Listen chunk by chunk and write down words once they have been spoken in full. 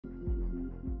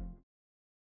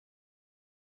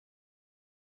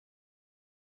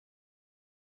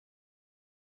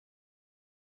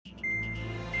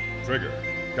Trigger,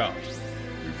 Count.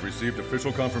 We've received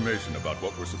official confirmation about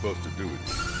what we're supposed to do with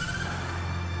you.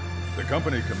 The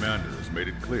company commander has made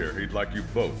it clear he'd like you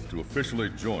both to officially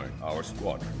join our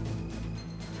squadron.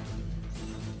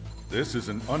 This is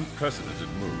an unprecedented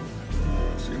move.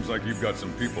 Seems like you've got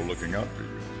some people looking out for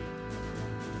you.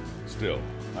 Still,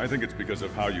 I think it's because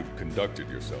of how you've conducted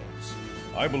yourselves.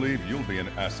 I believe you'll be an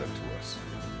asset to us.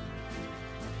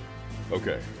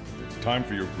 Okay, it's time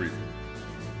for your briefing.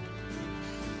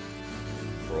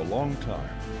 For a long time,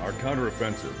 our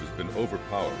counteroffensive has been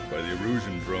overpowered by the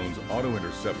Erusian drone's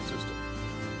auto-intercept system.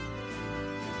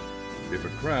 If a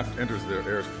craft enters their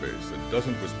airspace and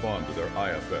doesn't respond to their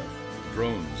IFF,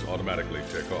 drones automatically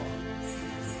take off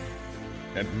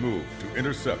and move to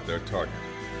intercept their target.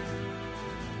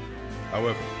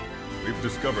 However, we've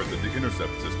discovered that the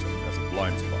intercept system has a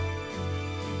blind spot.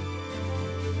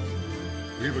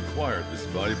 We've acquired this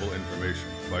valuable information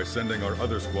by sending our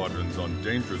other squadrons on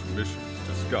dangerous missions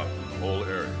to scout the whole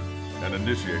area and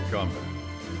initiate combat.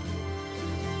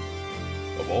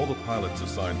 Of all the pilots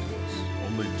assigned to us,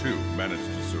 only 2 managed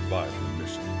to survive the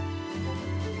mission.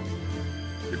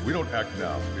 If we don't act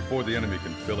now, before the enemy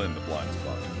can fill in the blind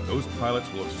spot, those pilots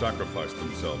will have sacrificed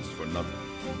themselves for nothing.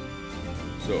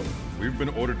 So, we've been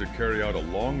ordered to carry out a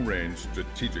long-range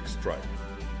strategic strike.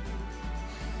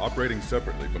 Operating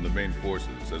separately from the main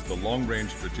forces as the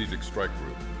Long-Range Strategic Strike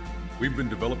Group, we've been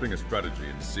developing a strategy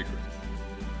in secret.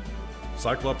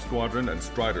 Cyclops Squadron and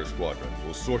Strider Squadron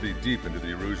will sortie deep into the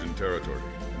Erusian territory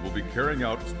and will be carrying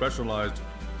out specialized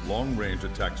long-range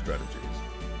attack strategies.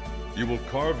 You will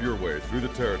carve your way through the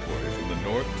territory from the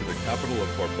north to the capital of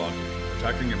Farbanti,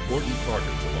 attacking important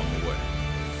targets along the way.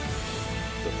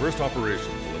 The first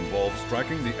operation will involve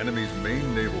striking the enemy's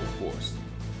main naval force,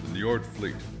 the Njord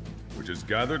Fleet, which is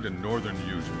gathered in northern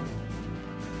Eugene.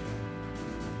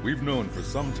 We've known for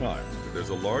some time that there's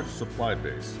a large supply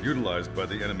base utilized by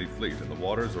the enemy fleet in the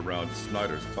waters around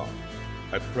Snyder's Top.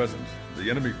 At present, the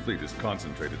enemy fleet is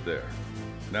concentrated there.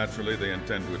 Naturally, they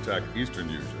intend to attack eastern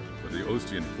Eugene, where the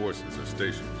Ostian forces are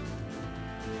stationed.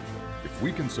 If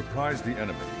we can surprise the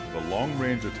enemy with a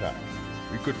long-range attack,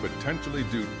 we could potentially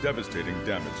do devastating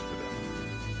damage to them.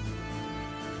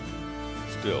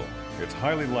 Still, it's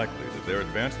highly likely that their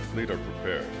advanced fleet are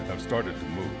prepared and have started to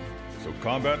move, so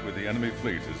combat with the enemy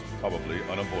fleet is probably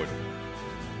unavoidable.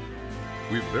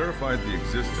 We've verified the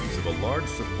existence of a large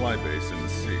supply base in the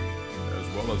sea, as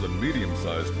well as a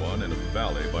medium-sized one in a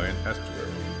valley by an estuary.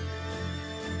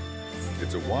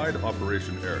 It's a wide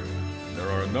operation area, and there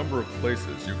are a number of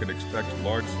places you can expect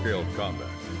large-scale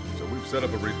combat, so we've set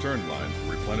up a return line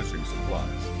for replenishing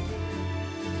supplies.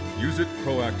 Use it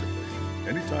proactively.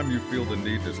 Anytime you feel the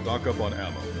need to stock up on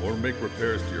ammo or make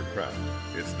repairs to your craft,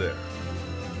 it's there.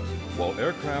 While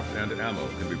aircraft and ammo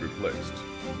can be replaced,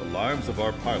 the lives of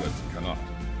our pilots cannot.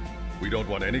 We don't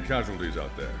want any casualties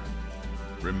out there.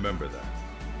 Remember that.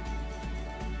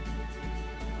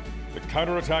 The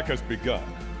counterattack has begun.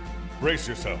 Brace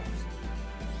yourselves.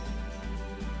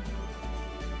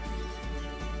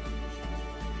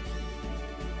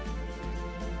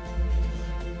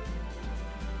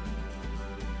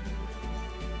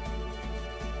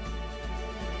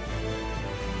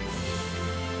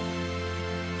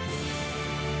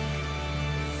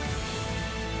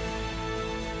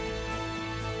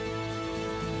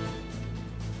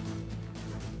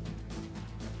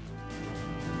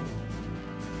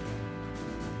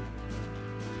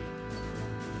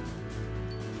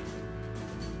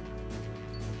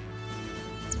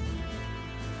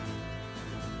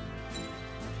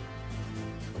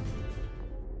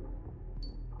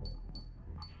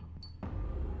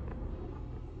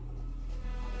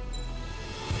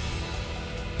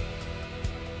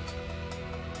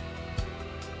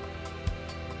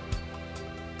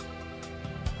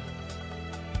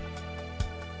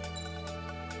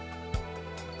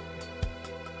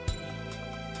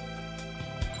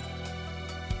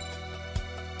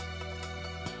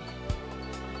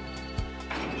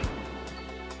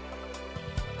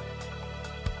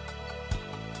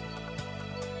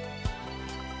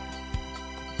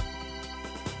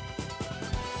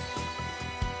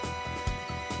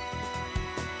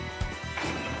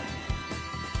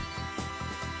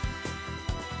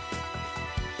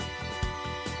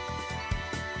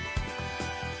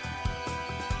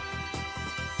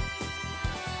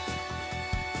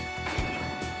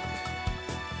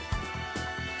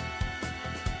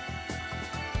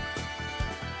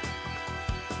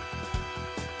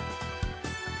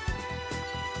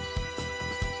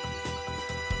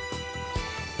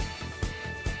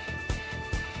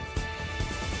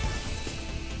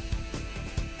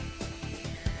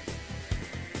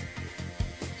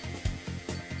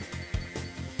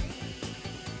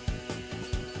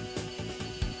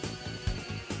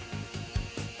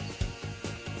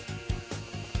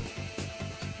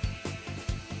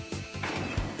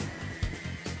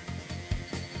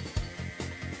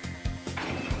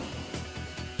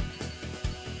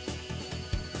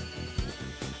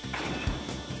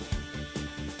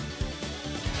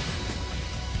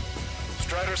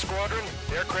 Strider Squadron,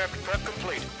 aircraft prep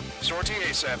complete. Sortie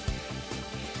ASAP.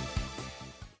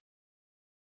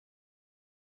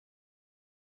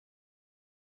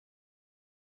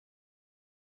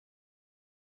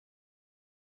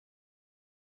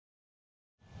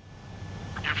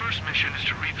 Your first mission is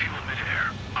to refuel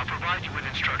mid-air. I'll provide you with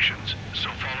instructions, so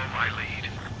follow my lead.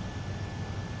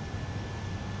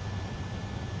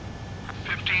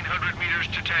 1,500 meters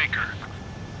to tanker.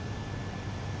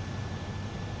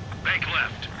 Bank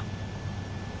left.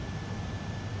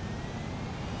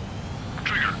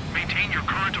 Trigger, maintain your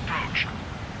current approach.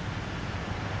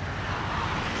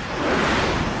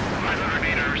 500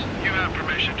 meters, you have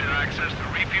permission to access the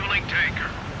refueling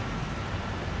tanker.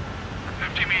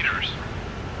 50 meters.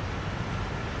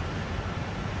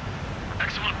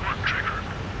 Excellent work, Trigger.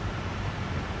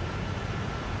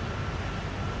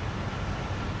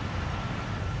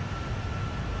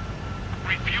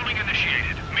 Refueling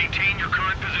initiated. Maintain your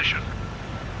current position.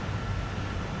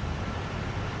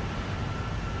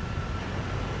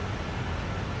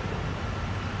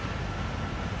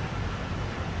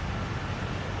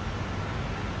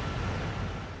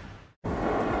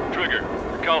 Trigger,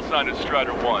 your call sign is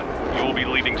Strider 1. You will be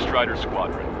leading Strider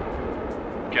Squadron.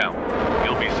 Count.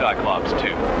 You'll be Cyclops 2.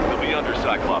 You'll be under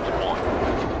Cyclops 1.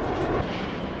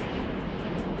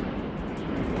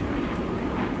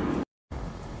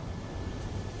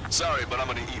 Sorry, but I'm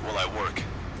gonna eat while I work.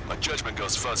 My judgment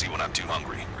goes fuzzy when I'm too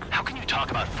hungry. How can you talk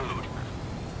about food?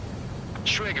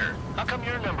 Trigger, how come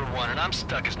you're number 1 and I'm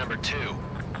stuck as number 2? Oh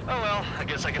well, I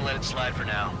guess I can let it slide for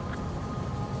now.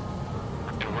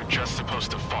 And we're just supposed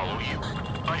to follow you?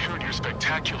 I heard you're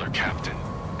spectacular, Captain.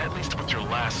 At least with your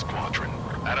last squadron.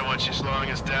 I don't want you slowing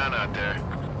us down out there.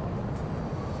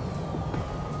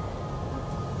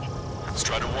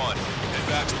 Strider 1, head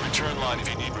back to the return line if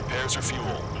you need repairs or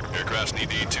fuel. Aircrafts need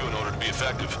to eat too in order to be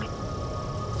effective. We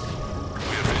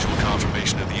have visual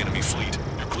confirmation of the enemy fleet.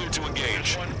 You're cleared to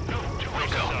engage.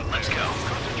 We'll go. Let's go.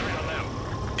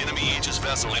 Enemy Aegis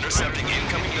vessel intercepting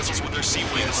incoming missiles with their sea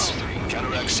wings.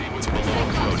 Counteract sea with below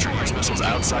approach or use missiles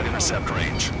outside intercept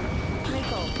range.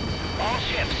 All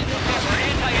ships, prepare for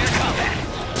anti-air combat.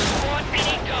 Want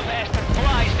any dumbass that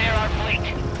flies near our fleet.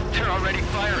 They're already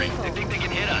firing. They think they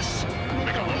can hit us.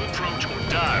 Make a low approach or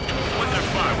dive to avoid their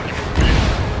fire when you're prepared.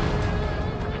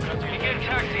 Begin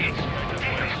taxiing.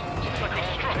 Looks like we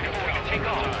struck before we can take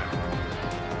off.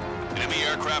 Enemy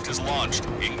aircraft is launched.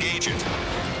 Engage it.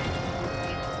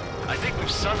 I think we've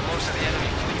sunk most of the enemy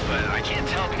fleet, but I can't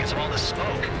tell because of all this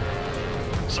smoke.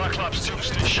 Cyclops 2,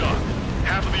 stay sharp.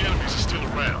 Half of the enemies are still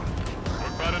around.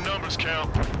 Work by the numbers, Cal.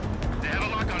 They have a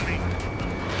lock on me.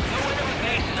 No enemy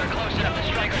bases are close enough to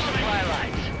strike our supply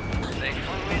lines. They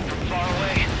flew in from far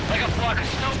away, like a flock of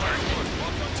snowbirds.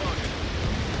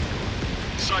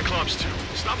 Cyclops 2,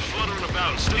 stop fluttering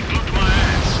about and stay glued to my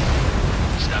ass.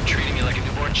 Stop treating me like a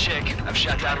newborn chick. I've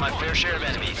shot down my fair share of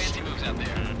enemies. Fancy moves out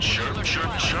there. Chirp,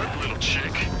 chirp, chirp, little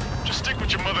chick. Just stick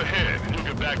with your mother hen and you'll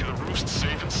get back to the roost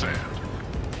safe and sound.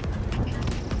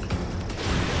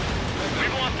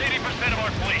 We've lost 80% of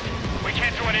our fleet. We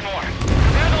can't do any more.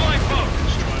 Prepare the lifeboat.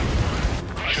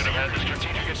 We should have had the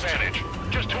strategic advantage.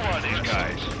 Just who are these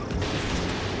guys?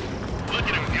 Look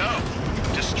at him go.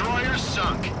 Destroyer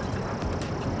sunk.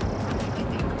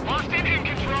 Lost engine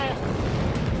control.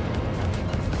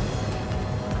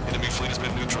 Enemy fleet has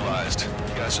been neutralized.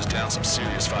 You guys just down some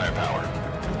serious firepower.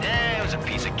 It was a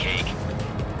piece of cake.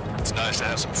 It's nice to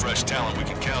have some fresh talent we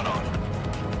can count on.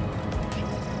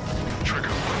 Trigger,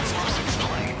 what is Lucy's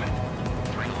plane?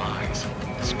 3 lines.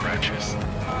 Scratches.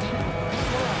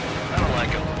 I don't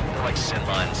like them. They're like sin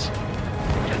lines.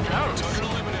 Get those. Target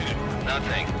eliminated.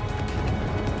 Nothing.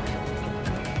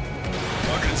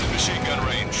 Target is in machine gun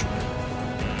range.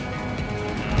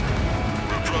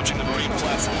 We're approaching the marine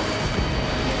platform.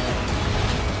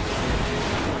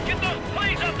 Get those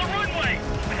planes off the runway.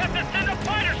 We have to send up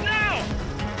fighters now.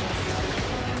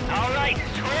 All right,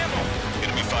 scramble.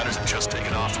 Enemy fighters have just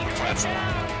taken off from the platform.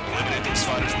 Eliminate these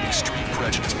fighters with extreme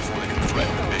prejudice before they can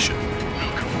threaten the mission.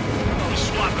 Real cool. The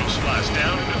SWAT goes flies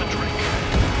down into the drink.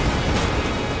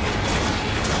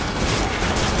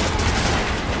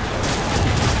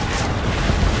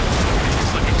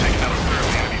 It's like we're taking out a third of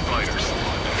the enemy fighters.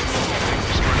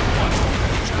 Destroyed 1.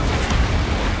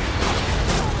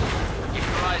 Keep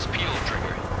your eyes peeled,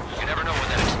 Trigger. You never know when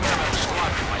that experimental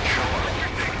squadron might show up.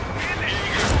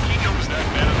 He knows that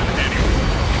better than anyone.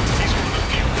 He's one of the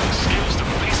few with the skills to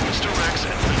face Mr. Rex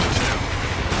and lead to town.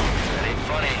 That ain't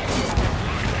funny.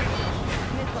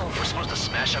 We're supposed to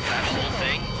smash up that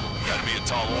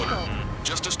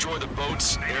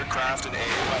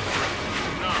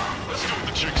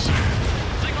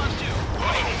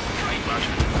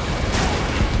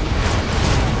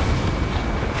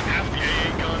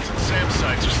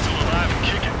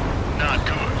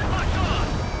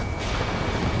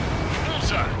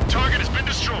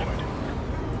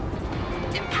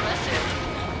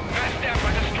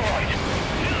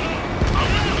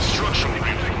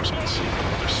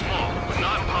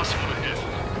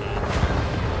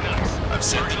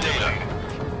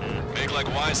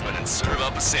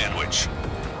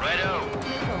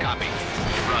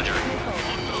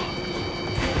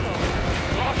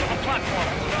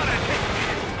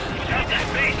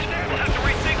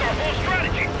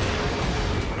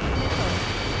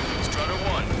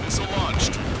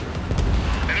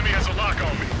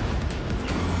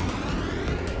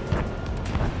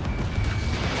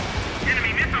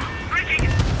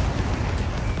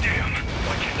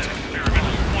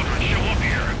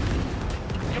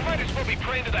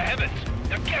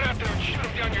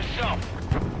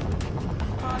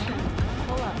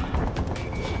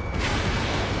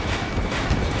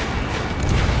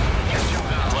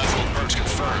Platform perch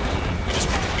confirmed. We just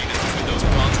put the meat between those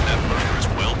buns and that burger is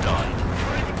well done.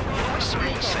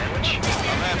 Serving a sandwich?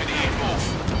 I'm happy to eat both.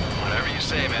 Whatever you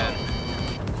say, man.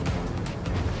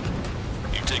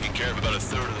 You've taken care of about a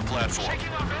third of the platform.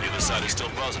 The other side is still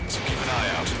buzzing, so keep an eye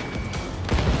out.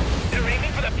 They're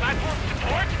aiming for the platform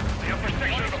support? The upper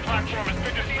section of the platform has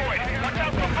been destroyed. Watch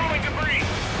out for falling debris!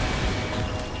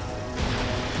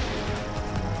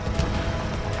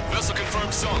 Vessel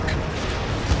confirmed sunk.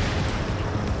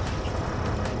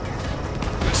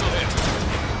 Missile hit.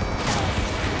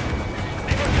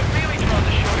 They must have really drawn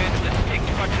the short end of the stick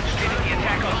to participate in the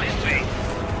attack on this base.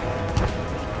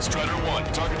 Strider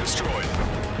 1, target destroyed.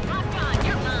 Locked on,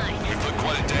 you're mine. We put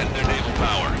quite a dent in their naval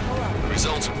power. The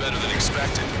results are better than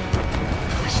expected.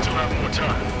 We still have more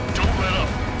time. Don't let up.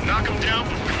 Knock them down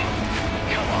before...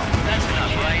 Come on, that's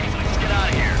enough, right? Let's get out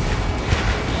of here.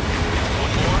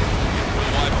 One more,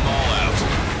 we'll wipe them all out.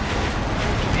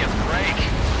 Give me a break.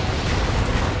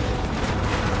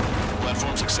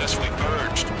 Platform successfully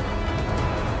purged.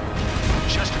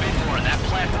 Just a bit more and that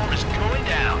platform is going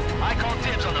down. I call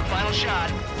dibs on the final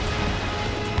shot.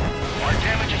 Our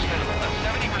damage is minimal, and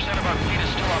 70% of our fleet is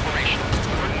still operational.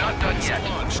 We're not done yet.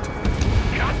 Launched.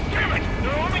 God damn it!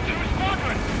 There are only 2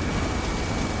 squadrons!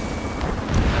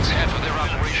 That's half of their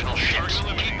operational ships.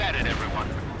 Keep at it, everyone.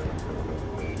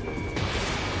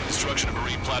 Destruction of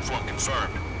marine platform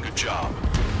confirmed. Good job.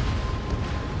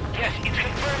 Yes, it's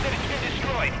confirmed that it's been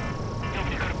destroyed.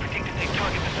 Nobody could have predicted they'd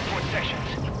target the support sections.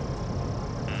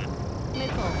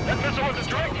 That missile was a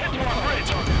direct hit to our bridge.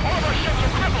 All of our ships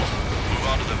are crippled. Move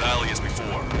on to the valley as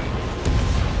before.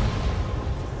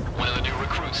 One of the new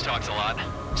recruits talks a lot.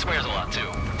 Swears a lot, too.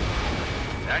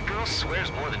 That girl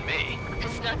swears more than me.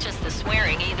 It's not just the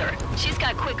swearing either. She's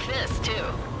got quick fists, too.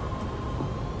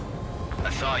 I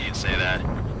thought you'd say that.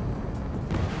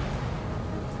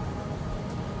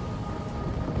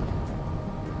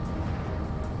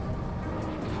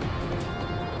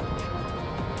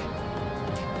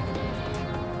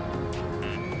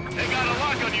 They got a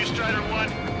lock on you, Strider 1.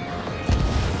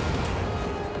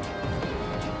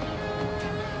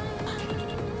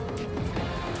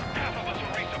 Half of us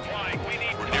are resupplying. We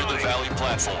need We're near the valley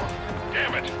platform.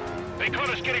 Damn it! They caught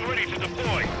us getting ready to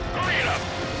deploy. Hurry it up!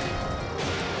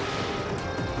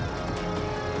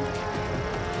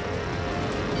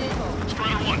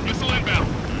 Strider 1, missile inbound.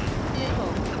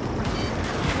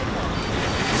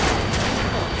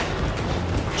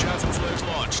 Chaffin flares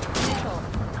launched.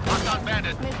 Locked on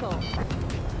bandit.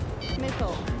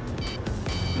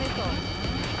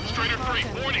 Strider 3,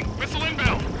 warning, missile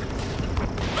inbound.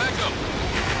 Magnum!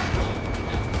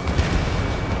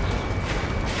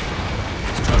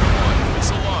 Strider 1,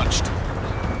 missile launched.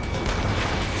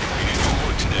 We need more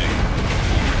work today.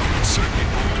 Certainly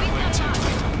moving to win too.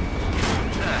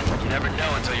 You never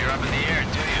know until you're up in the air,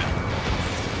 do you?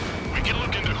 We can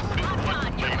look into who did what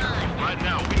later. Right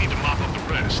now, we need to mop up the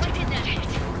rest. Where did that hit?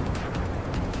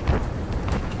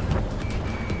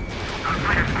 Our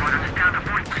fighter squadron is down to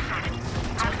 40%.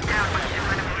 Almost down by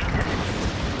 200 meters.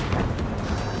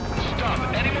 Stop!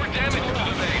 Any more damage to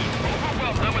the base?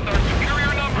 Overwhelm them with our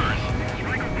superior numbers!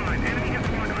 Strike 5, enemy has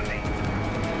one on me.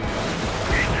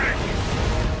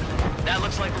 That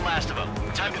looks like the last of them.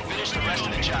 Time to finish the rest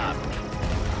of the job.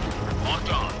 Locked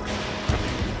on.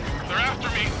 They're after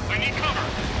me. I need cover.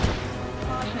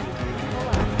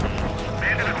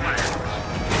 Bandit acquired.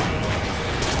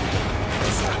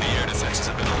 The air defenses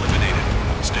have been eliminated.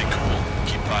 Stay cool.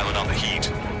 Keep piling on the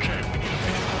heat. Okay, we need a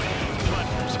vehicle.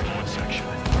 Platform support section.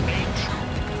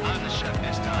 On the ship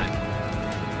this time.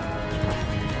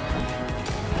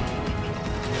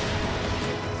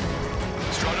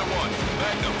 Strider 1,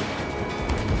 Magnum.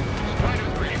 Strider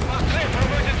 3, clear for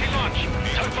emergency launch.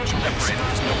 Telephone separated.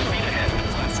 No speed ahead.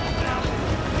 Platform down.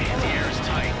 Man, the air is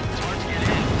tight. It's hard to get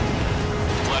in.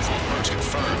 Platform purge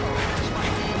confirmed.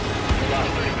 We lost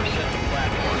 30% of the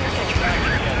platform. Get back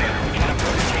together. We can't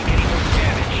afford to take any more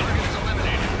damage. Target's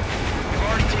eliminated. We've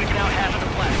already taken out half of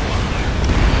the platform.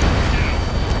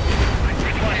 We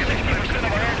lost 60%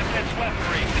 of our air defense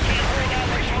weaponry. Can you hold out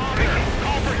much longer?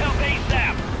 Call for help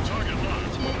ASAP. Target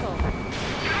locked.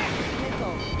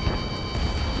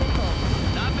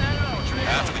 Not bad at all, Trey.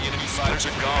 Half of the enemy fighters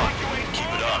are gone. Keep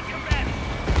it up.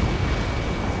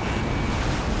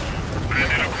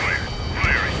 Bandit acquired.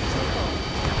 Firing.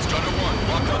 Strider 1,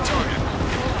 lock on target.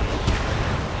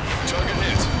 Target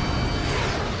hit.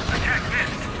 Attack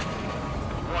missed.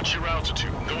 Watch your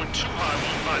altitude. Going too high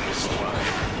won't find this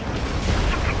slide.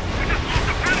 We just lost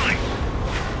the friendly.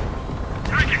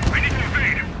 Break it. We need to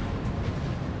evade.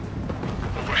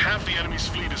 Over half the enemy enemy's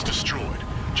fleet is destroyed.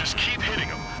 Just keep hitting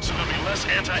them, so there'll be less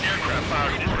anti-aircraft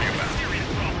fire to worry about.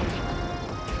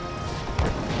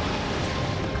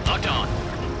 Locked on.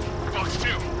 Fox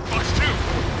 2! Fox 2!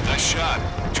 Nice shot.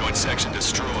 Joint section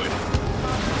destroyed.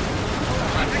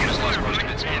 I think it's lost most of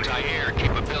its anti-air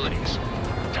capabilities.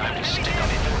 Time to stick on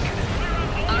it.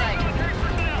 All right.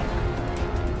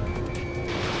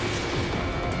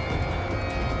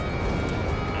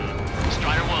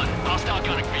 Strider 1, hostile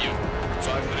gunning for you.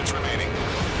 5 minutes remaining.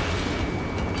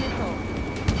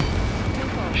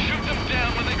 Shoot them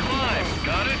down when they climb.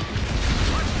 Got it?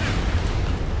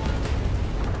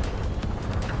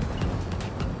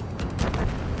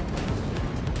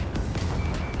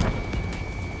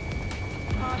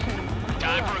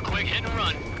 Time for a quick hit and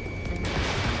run.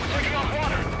 We're taking off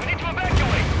water. We need to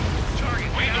evacuate. Target.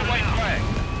 Wave the white flag.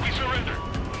 We surrender.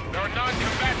 There are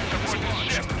non-combatants aboard this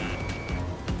ship.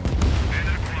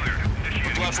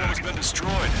 The platform has been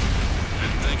destroyed.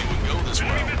 Didn't think it would go this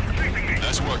well.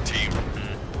 Nice work, team.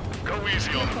 Go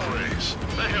easy on the praise.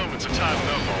 The helmets are tied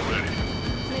up already.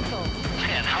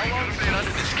 Man, how long have they been under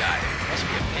this guy? Must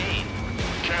be a pain.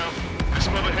 Count, this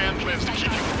mother hand plans to keep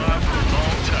you alive for a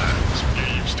long time, so get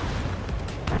used to it.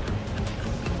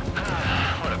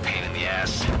 What a pain in the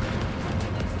ass.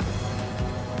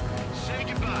 Say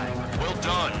goodbye. Well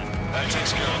done. That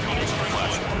takes care of all three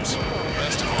platforms.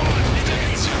 Best of all,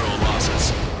 taking 0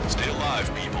 losses. Stay alive,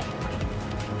 people.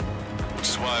 Which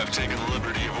is why I've taken the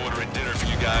liberty of ordering dinner for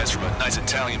you guys from a nice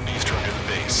Italian bistro near the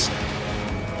base.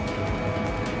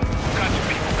 Got some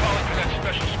people calling for that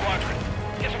special squadron.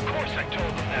 Yes, of course I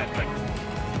told them that, but...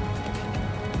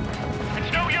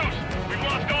 It's no use! We've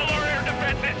lost all our air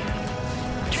defenses!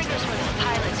 Trigger's one of the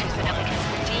pilots who's been up against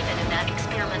the demon in that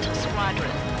experimental squadron.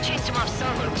 Chased him off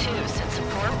solo, too, since the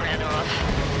form ran off.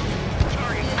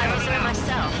 I was there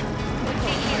myself. Wouldn't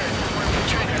be here if it weren't for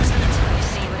Trigger. You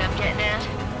see what I'm getting at?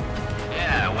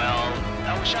 Yeah, well,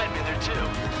 I wish I'd been there too.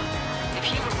 If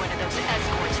you were one of those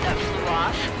escorts that flew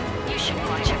off, you should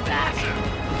watch your back.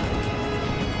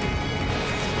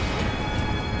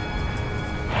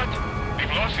 What?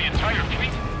 We've lost the entire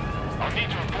fleet? I'll need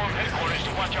to inform headquarters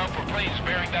to watch out for planes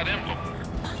bearing that emblem.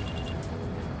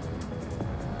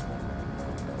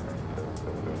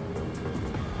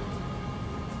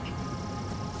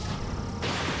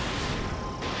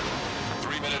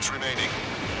 Remaining.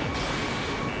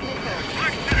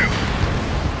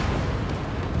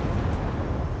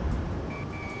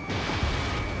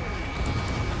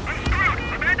 I'm screwed!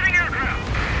 Abandoning aircraft!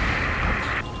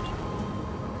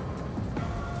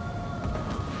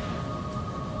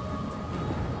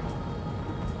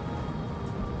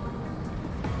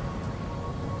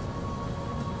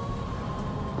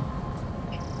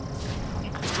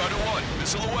 Strider 1,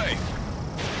 missile away.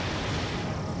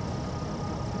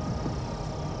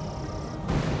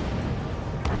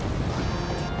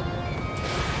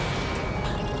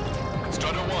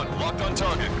 Locked on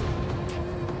target.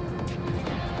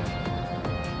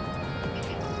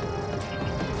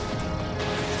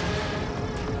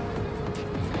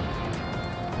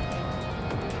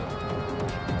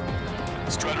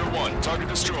 Strider 1, target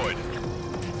destroyed.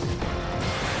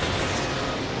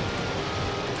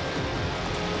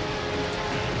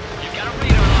 You've got a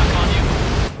radar lock on you.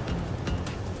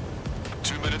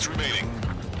 2 minutes remaining.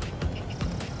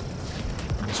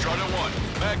 Strider 1,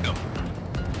 Magnum.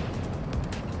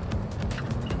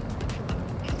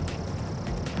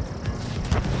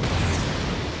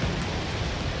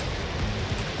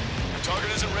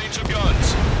 Target is in range of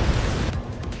guns.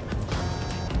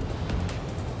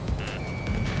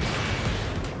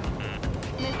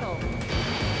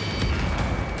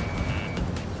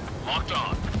 Locked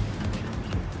on.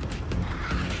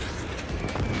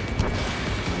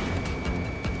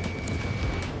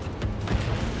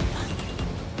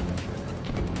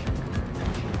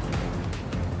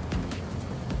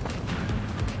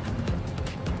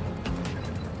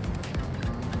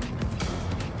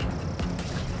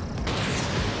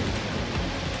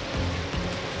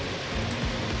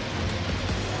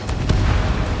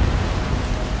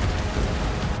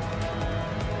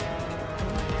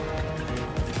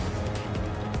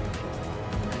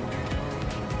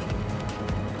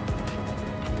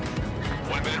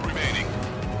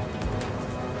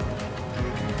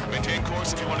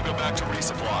 If you want to go back to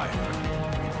resupply.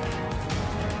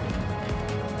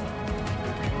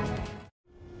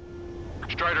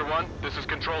 Strider 1, this is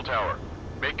Control Tower.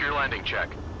 Make your landing check.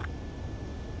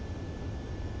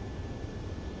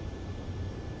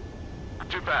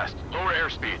 Too fast. Lower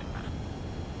airspeed.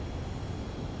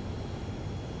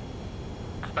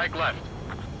 Bank left.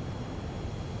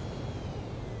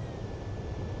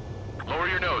 Lower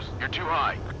your nose. You're too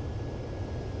high.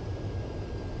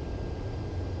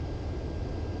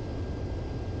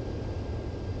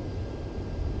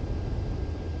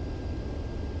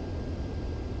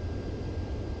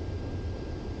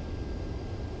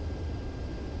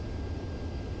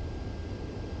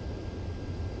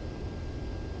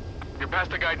 You're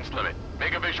past the guidance limit.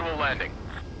 Make a visual landing.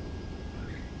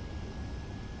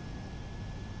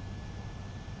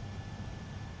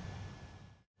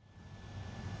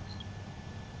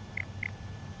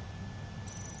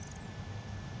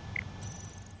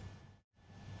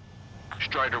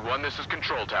 Strider 1, this is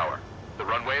Control Tower. The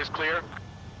runway is clear?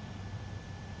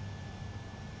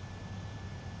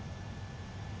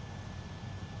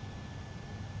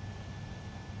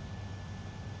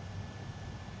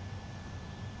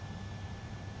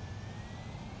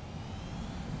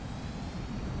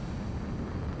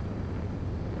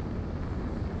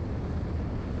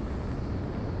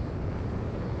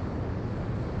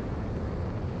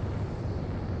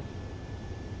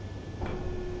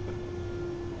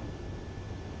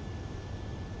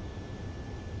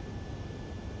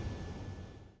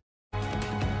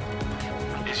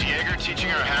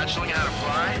 Teaching our hatchling how to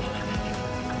fly?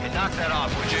 Hey, knock that off,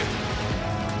 would you?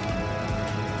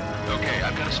 Okay,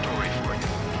 I've got a story for you.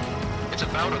 It's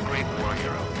about a great war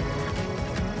hero.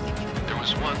 There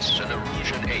was once an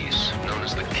Erusian ace known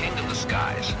as the King of the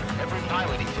Skies. Every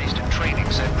pilot he faced in training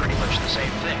said pretty much the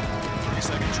same thing. 3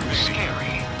 seconds remaining.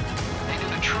 Scary. They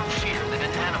knew the true fear that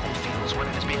an animal feels when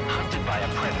it is being hunted by a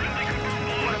predator.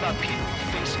 What about people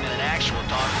who face him in an actual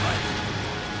dogfight?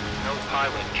 No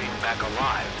pilot came back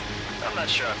alive. I'm not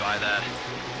sure I buy that.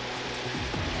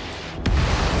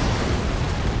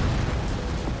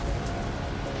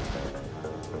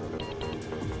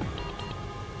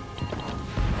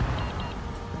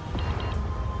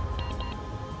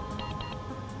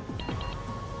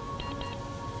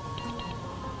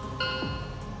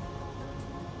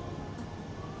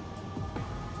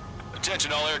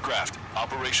 Attention all aircraft.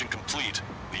 Operation complete.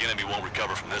 The enemy won't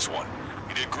recover from this one.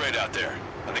 You did great out there.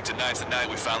 I think tonight's the night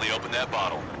we finally open that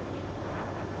bottle.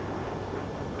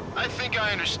 I think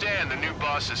I understand the new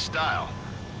boss's style.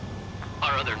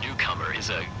 Our other newcomer is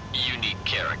a unique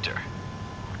character.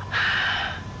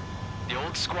 The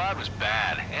old squad was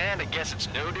bad, and I guess it's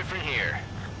no different here.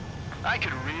 I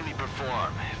could really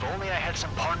perform, if only I had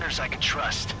some partners I could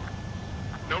trust.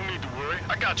 No need to worry,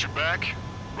 I got your back.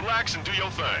 Relax and do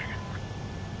your thing.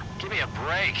 Give me a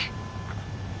break.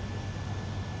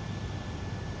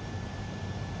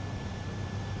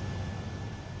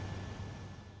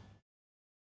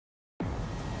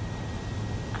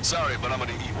 Sorry, but I'm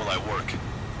gonna eat while I work.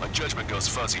 My judgment goes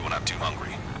fuzzy when I'm too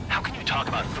hungry. How can you talk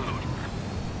about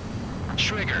food?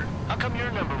 Trigger, how come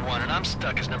you're number 1 and I'm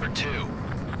stuck as number 2?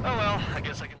 Oh well, I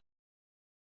guess I can...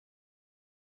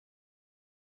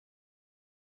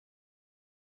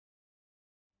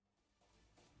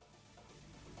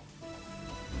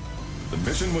 The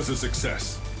mission was a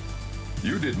success.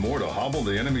 You did more to hobble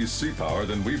the enemy's sea power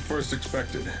than we first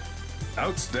expected.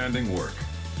 Outstanding work.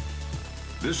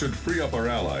 This should free up our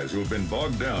allies who have been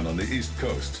bogged down on the East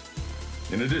Coast.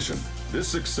 In addition, this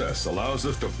success allows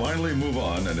us to finally move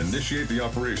on and initiate the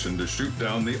operation to shoot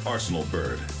down the Arsenal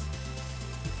bird.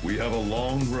 We have a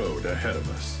long road ahead of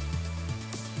us.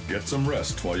 Get some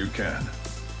rest while you can.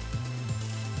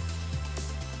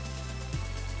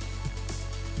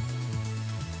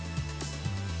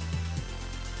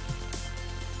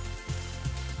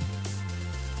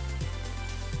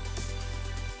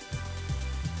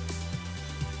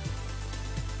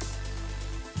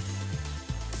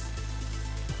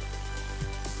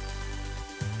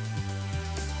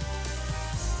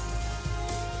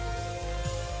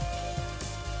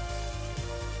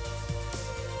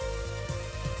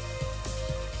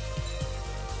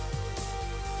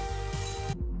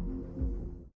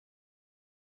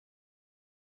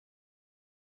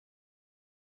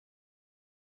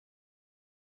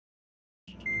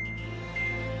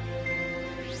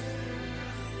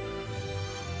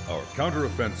 Our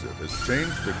counteroffensive has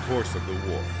changed the course of the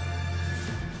war.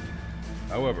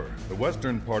 However, the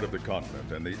western part of the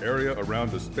continent and the area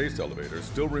around the space elevator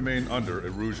still remain under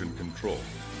Erusian control.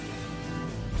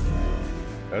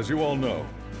 As you all know,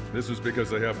 this is because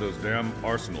they have those damn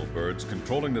Arsenal birds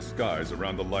controlling the skies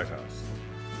around the lighthouse.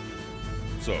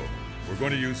 So, we're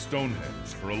going to use Stonehenge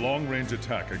for a long-range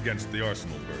attack against the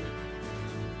Arsenal bird.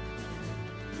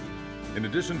 In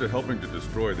addition to helping to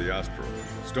destroy the asteroid,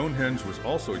 Stonehenge was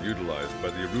also utilized by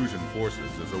the Erusian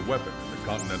forces as a weapon in the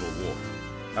Continental War.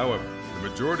 However, the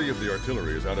majority of the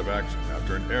artillery is out of action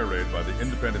after an air raid by the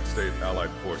Independent State Allied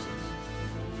forces.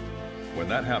 When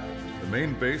that happened, the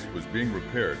main base was being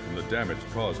repaired from the damage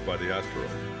caused by the asteroid,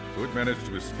 so it managed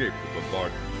to escape the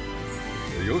bombardment.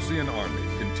 The Ocean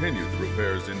Army continued the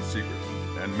repairs in secret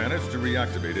and managed to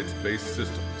reactivate its base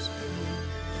systems.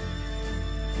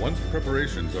 Once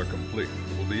preparations are complete,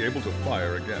 it will be able to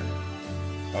fire again.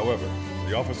 However,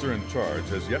 the officer in charge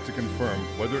has yet to confirm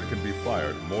whether it can be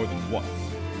fired more than once.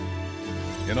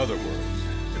 In other words,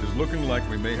 it is looking like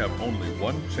we may have only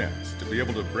one chance to be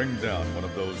able to bring down one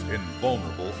of those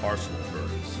invulnerable arsenal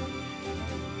birds.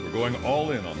 We're going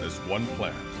all in on this one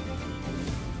plan.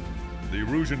 The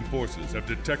Erusian forces have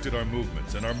detected our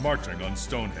movements and are marching on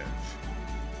Stonehenge.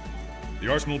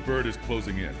 The arsenal bird is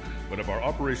closing in, but if our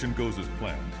operation goes as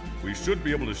planned, we should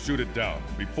be able to shoot it down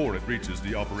before it reaches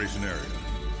the operation area.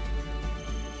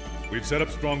 We've set up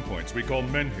strong points we call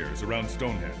menhirs around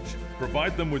Stonehenge.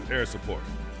 Provide them with air support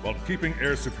while keeping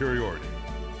air superiority.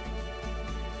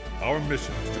 Our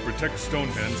mission is to protect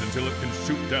Stonehenge until it can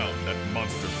shoot down that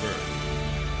monster bird.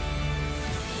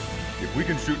 If we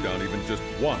can shoot down even just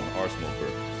one arsenal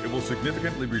bird, it will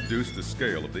significantly reduce the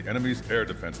scale of the enemy's air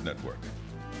defense network.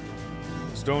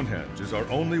 Stonehenge is our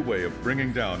only way of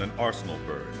bringing down an arsenal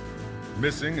bird.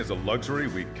 Missing is a luxury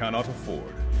we cannot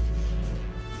afford.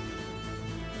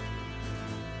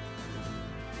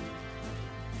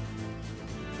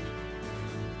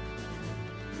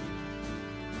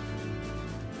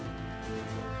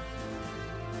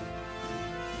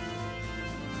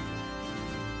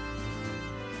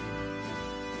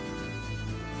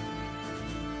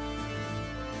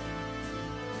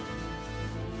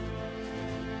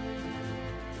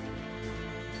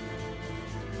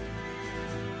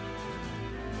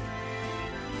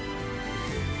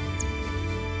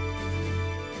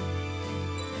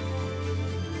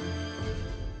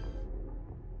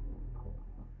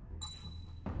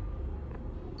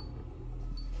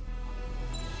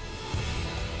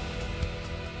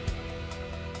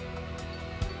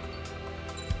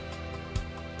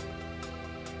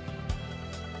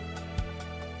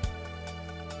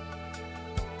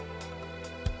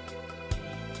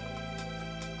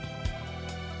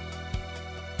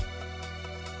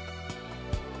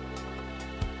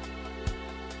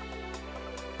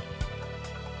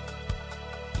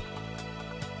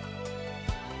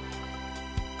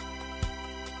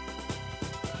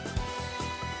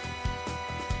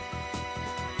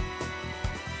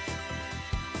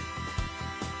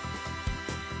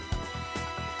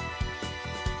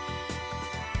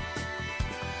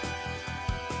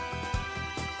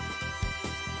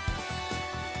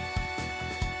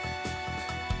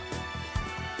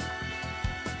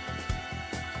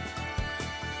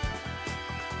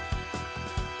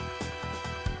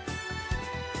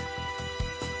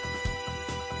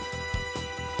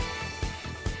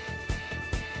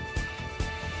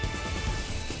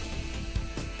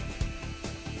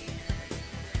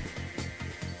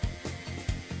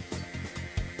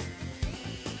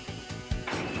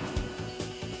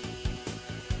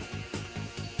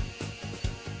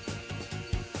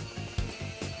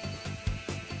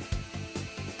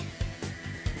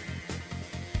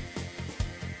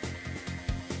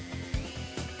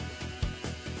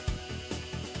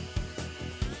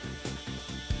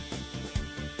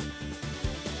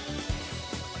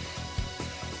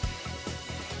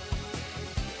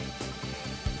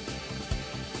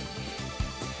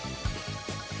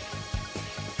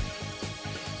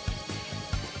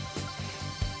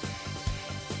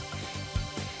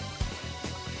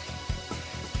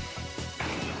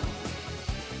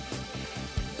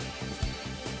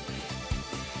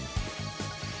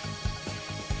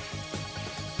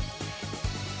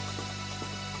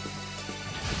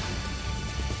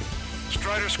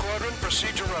 Strider Squadron,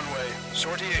 proceed to runway.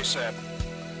 Sortie ASAP.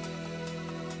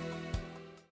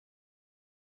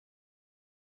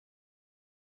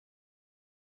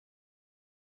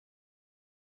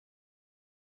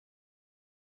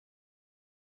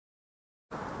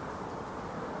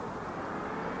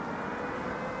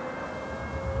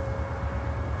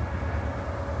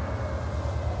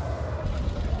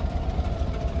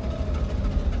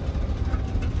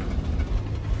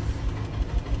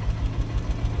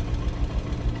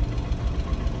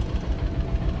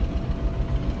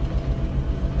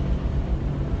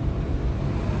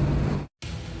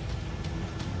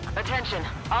 Attention,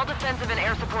 all defensive and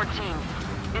air support teams.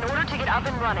 In order to get up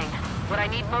and running, what I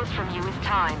need most from you is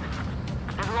time.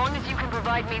 As long as you can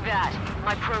provide me that,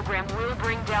 my program will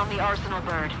bring down the arsenal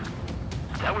bird.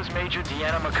 That was Major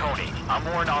Deanna McConey. I'm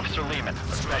Warrant Officer Lehman,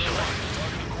 a specialist.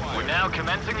 We're now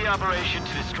commencing the operation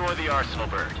to destroy the arsenal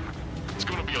bird. It's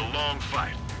gonna be a long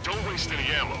fight. Don't waste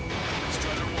any ammo.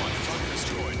 Strider 1, target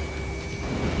destroyed.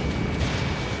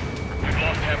 We've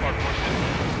lost half our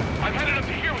forces. I've headed up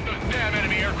to here with those damn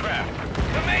enemy aircraft.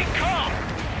 Remain calm!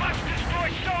 Must destroy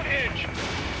Stonehenge!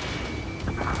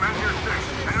 Measure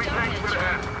 6. Enemy tank spit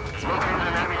ahead. Located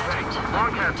an enemy tank.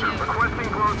 Long capture.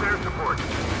 Requesting close air support.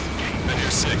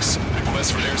 Measure 6.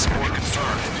 Request for air support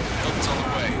confirmed. Help is on the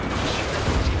way.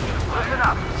 Listen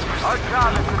up. Our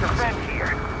job is to defend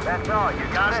here. That's all. You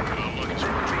got it? This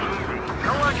will be easy.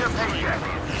 Go on your paycheck.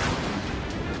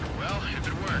 Well, if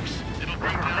it works, it'll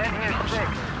bring down Men here 6.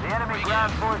 The enemy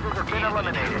ground forces have been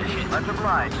eliminated. Much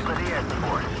obliged for the air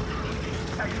support.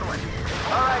 Excellent.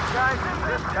 All right, guys.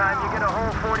 This time you get a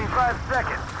whole 45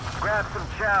 seconds. Grab some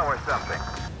chow or something.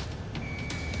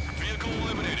 Vehicle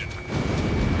eliminated.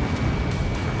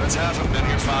 That's half of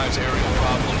Menhir 5's aerial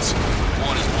problems.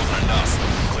 One is more than enough.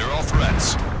 Clear all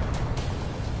threats.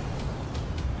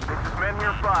 This is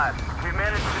Menhir 5. We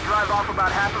managed to drive off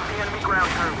about half of the enemy ground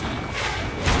troops.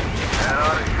 That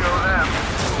ought to show them.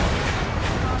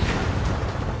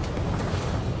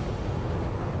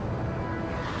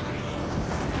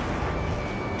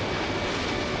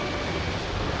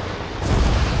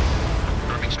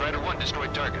 Strider 1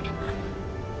 destroyed target.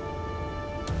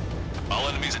 All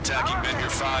enemies attacking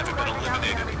Menhir 5 have been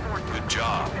eliminated. Good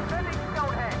job.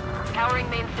 Powering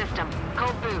main system.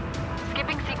 Cold boot.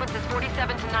 Skipping sequences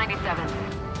 47 to 97.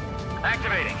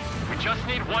 Activating. We just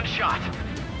need one shot.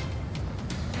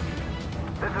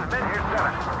 This is Menhir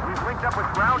 7. We've linked up with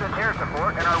ground and air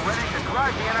support and are ready to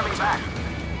drive the enemy back.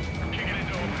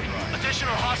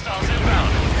 Additional hostiles inbound.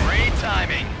 Great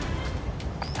timing.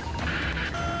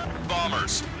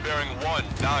 Bombers, bearing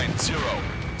 190.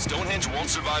 Stonehenge won't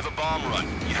survive a bomb run.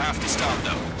 You have to stop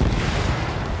them.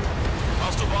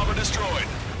 Hostile bomber destroyed.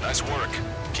 Nice work.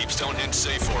 Keep Stonehenge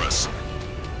safe for us.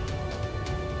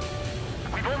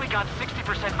 We've only got 60%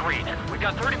 green. We've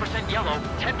got 30% yellow,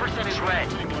 10% is red.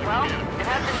 Well, it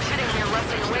has been sitting here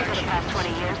rusting away for the past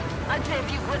 20 years. I'd say a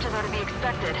few glitches are to be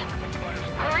expected.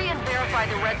 Hurry and verify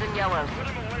the reds and yellows.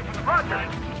 Roger!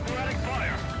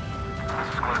 This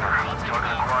is Glitter.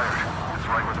 Target acquired. It's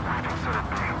right where the briefing said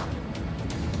it'd be.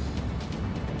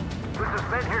 This is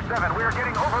Menhir 7. We are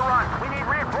getting overrun. We need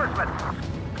reinforcements.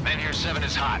 Menhir 7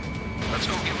 is hot. Let's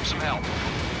go give him some help.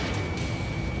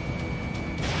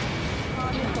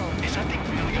 Is that thing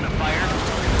really gonna fire?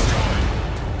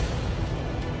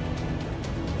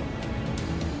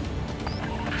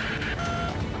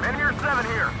 Menhir 7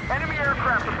 here. Enemy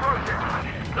aircraft approaching.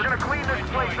 They're gonna clean this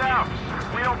place out.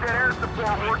 If we don't get air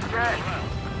support, we're dead.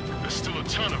 There's still a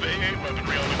ton of AA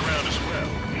weaponry on the ground as well.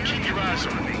 Keep your eyes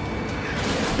on me.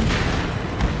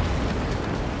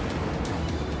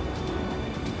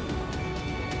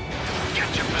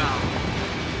 Get your pal.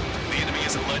 The enemy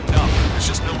isn't letting up. There's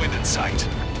just no end in sight.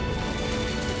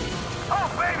 Oh,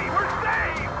 baby, we're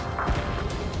saved!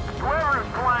 Whoever is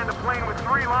flying the plane with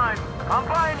 3 lines, I'm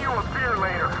buying you a beer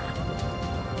later.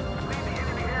 Lead the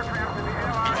enemy aircraft to the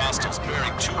LRSSG. Hostiles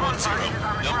bearing 210.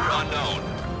 Number unknown.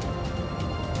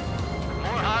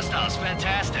 More hostiles,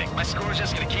 fantastic. My score's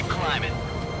just gonna keep climbing.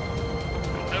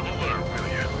 You'll never learn, will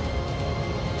you?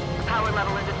 Power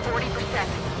level is at 40%.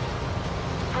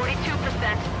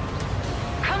 42%.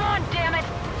 Come on, damn it!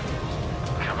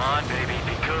 Come on, baby.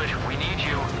 Be good. We need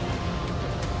you.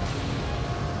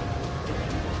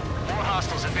 More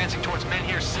hostiles advancing towards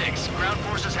Menhir 6. Ground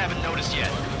forces haven't noticed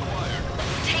yet.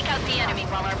 Take out the enemy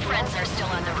while our friends are still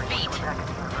on their feet.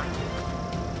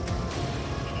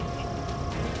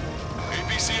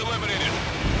 APC eliminated.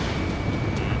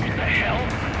 What the hell?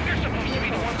 They're supposed to be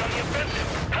the ones on the offensive.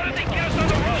 How did they get us on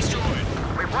the road? Destroyed.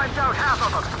 We've wiped out half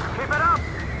of them. Keep it up!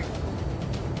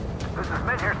 This is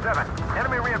Menhir 7.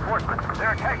 Enemy reinforcements.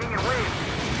 They're attacking in waves.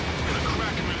 Gonna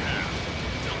crack him in half.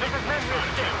 This is Menhir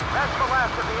 6. That's the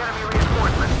last of the enemy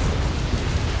reinforcements.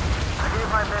 I gave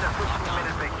my men a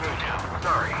 15-minute vacation.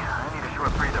 Sorry, I need a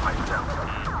short breather myself.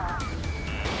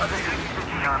 I think I'm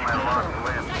stitching on my lost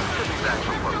limb. Should be back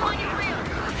before lunch.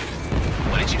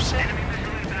 What did you say?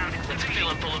 Let's fill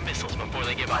them full of missiles before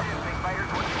they give up. I didn't think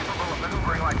fighters were capable of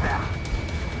maneuvering like that.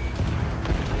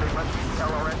 They must be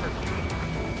LRSSG.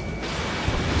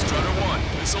 Strider 1,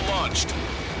 missile launched.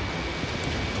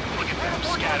 Look at them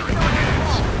scattering.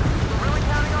 We're really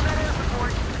counting on that air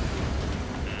support.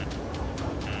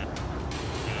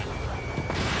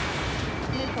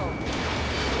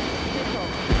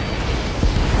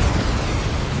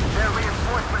 Their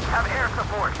reinforcements have air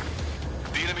support.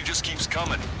 The enemy just keeps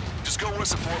coming. Just go where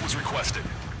support was requested.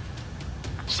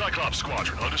 Cyclops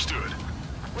Squadron, understood.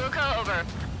 Wilco, over.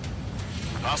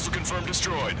 Hostile confirmed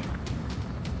destroyed.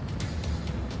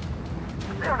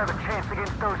 They don't have a chance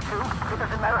against those two. It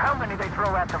doesn't matter how many they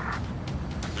throw at them.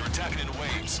 They're attacking in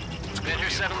waves.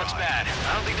 Menhir 7 looks bad.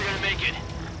 I don't think they're gonna make it.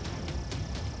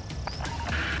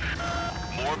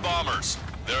 More bombers.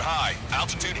 They're high.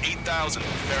 Altitude 8,000.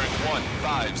 Bearing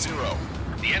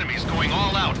 150. The enemy's going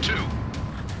all out, too.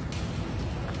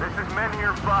 This is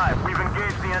Menhir 5. We've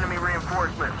engaged the enemy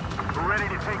reinforcements. We're ready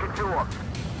to take it to them.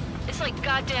 It's like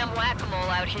goddamn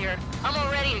whack-a-mole out here. I'm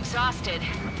already exhausted.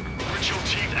 Grit your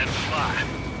teeth and fly.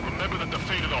 Remember that the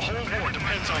fate of the whole war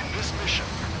depends on this mission.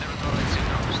 Never thought I'd see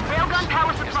on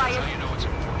power supply is... You know it's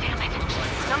important. Damn it.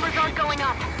 Numbers aren't going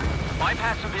up.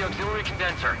 Bypass through the auxiliary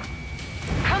condenser.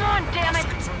 Come on, damn it!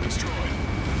 Destroyed.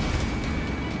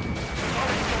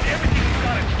 Everything you've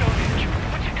got at Stonehenge.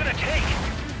 What's it gonna take?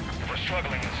 We're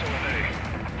struggling, and so are they.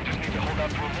 We just need to hold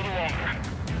out for a little longer.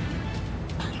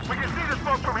 We can see the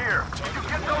smoke from here. Did you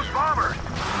get those bombers?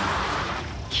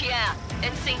 Yeah,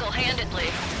 and single-handedly.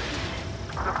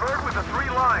 The bird with the 3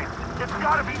 lines. It's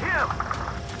gotta be him.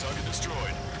 Target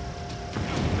destroyed.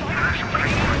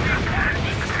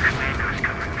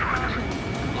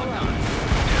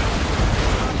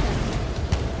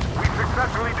 We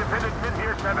successfully defended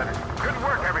Min-Here 7. Good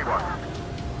work, everyone.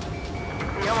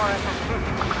 The LRSSG.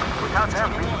 Without them,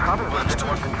 we probably would have been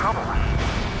more in trouble.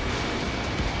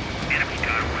 Enemy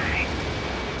got away.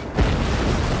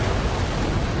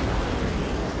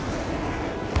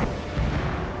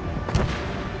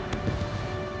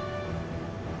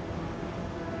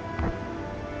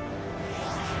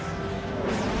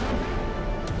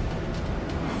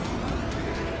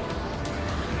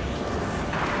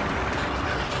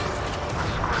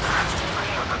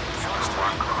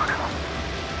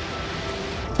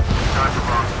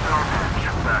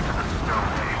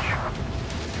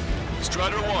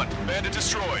 Strider 1, bandit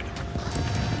destroyed.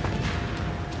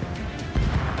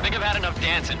 I think I've had enough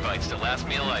dance invites to last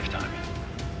me a lifetime.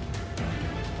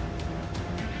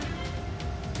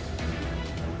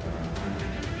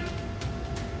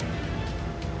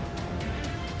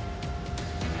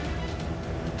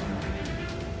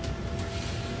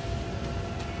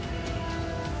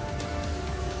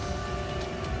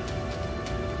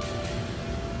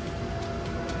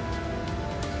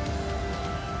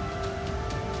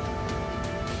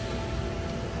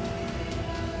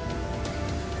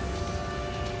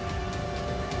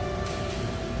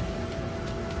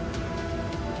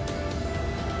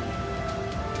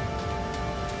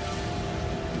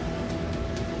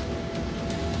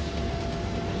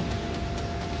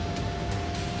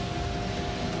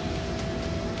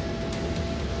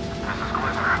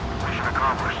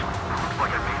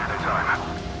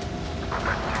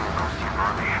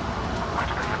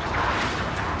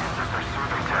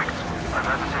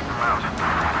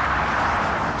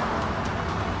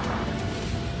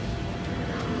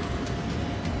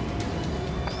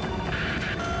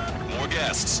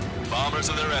 Guests, bombers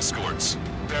and their escorts.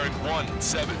 Bearing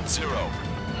 170. Oh,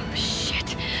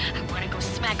 shit. I want to go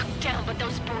smack them down, but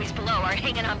those boys below are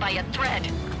hanging on by a thread.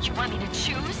 You want me to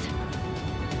choose?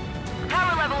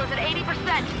 Power level is at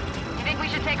 80%. You think we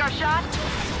should take our shot?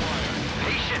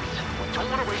 Patience!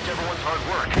 Don't want to waste everyone's hard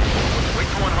work. Let's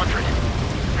wait to 100.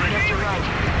 I guess you're right.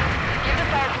 Give the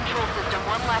fire control system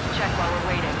one last check while we're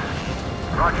waiting.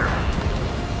 Roger.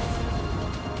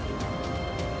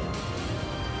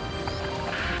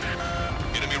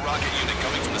 Rocket unit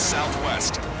coming from the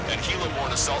southwest, and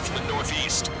helo-borne assault from the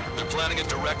northeast. They're planning a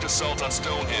direct assault on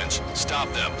Stonehenge.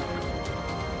 Stop them.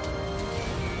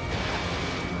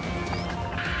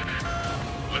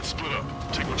 Let's split up.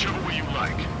 Take whichever way you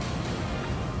like.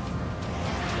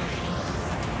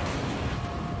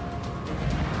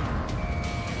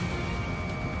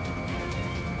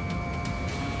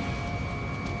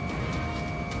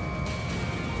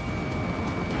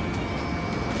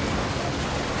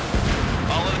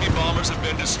 Have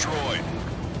been destroyed.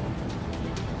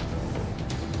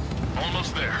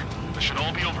 Almost there. This should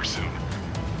all be over soon.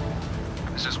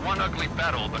 This is one ugly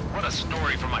battle, but what a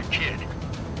story for my kid.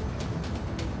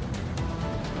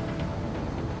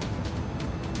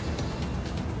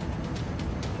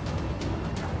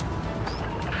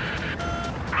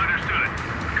 Understood.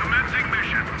 Commencing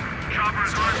mission.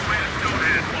 Choppers on its way to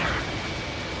Stonehenge.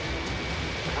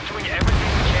 We're doing everything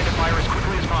we can to fire as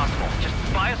quickly as possible.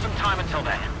 Just buy us some time until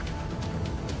then.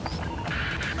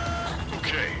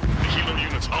 Okay, the helo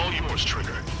unit's all yours,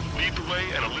 Trigger. Lead the way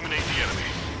and eliminate the enemy.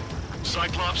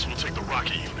 Cyclops will take the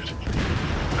rocket unit.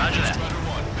 Roger that. Strider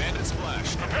 1, bandit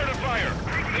splashed. Prepare to fire.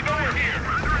 They know we're here.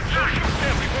 So shoot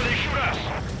them before they shoot us.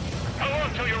 How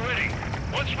long till you're ready?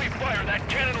 Once we fire, that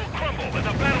cannon will crumble and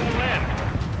the battle will end.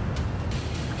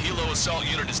 Helo assault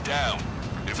unit is down.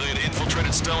 If they had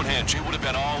infiltrated Stonehenge, it would have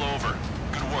been all over.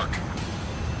 Good work.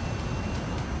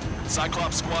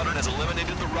 Cyclops Squadron has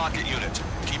eliminated the rocket unit.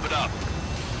 Keep it up.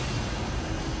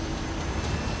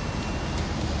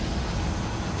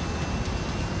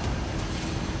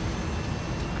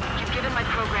 You've given my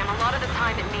program a lot of the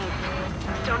time it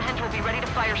needs. Stonehenge will be ready to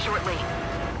fire shortly.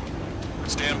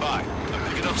 Stand by.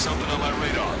 I'm picking up something on my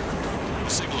radar. The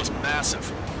signal is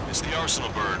massive. It's the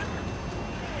Arsenal bird.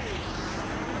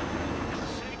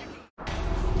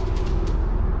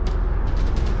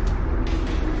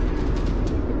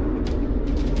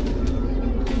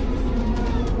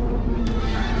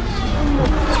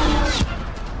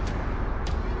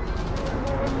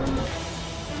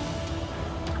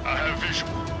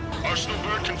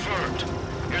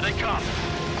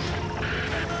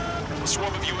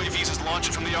 UAVs is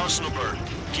launching from the Arsenal bird.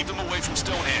 Keep them away from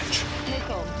Stonehenge.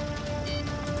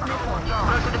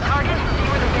 Closer the target,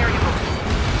 fewer the variables.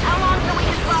 How long till we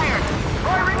get fired?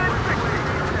 Firing in 60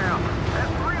 now. That's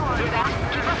 3 lines. Do that.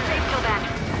 Keep us safe till then.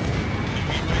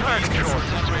 Fire control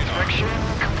sensor inspection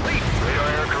complete. Radar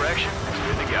error correction is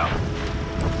good to go.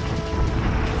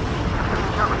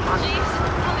 Jeez,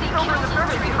 how many kills is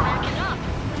Trigger racking up?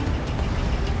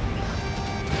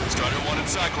 Strider 1 and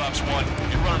Cyclops 1,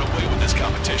 you're running away with this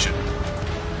competition.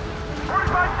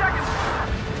 45 seconds.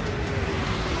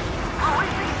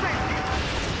 Releasing safety.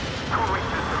 Cooling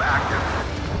system active.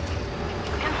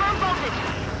 Confirm voltage.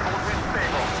 Voltage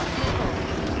stable.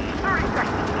 30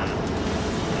 seconds.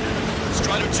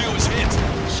 Strider 2 is hit.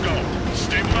 Scope,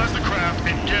 stabilize the craft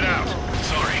and get out.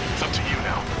 Sorry, it's up to you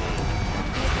now.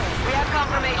 We have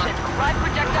confirmation. Live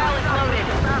projectile is loaded.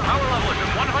 Power level is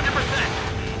at 100%.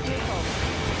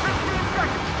 15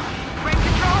 seconds. Frame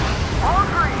control. All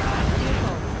green.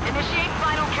 Initiate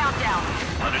final countdown.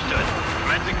 Understood.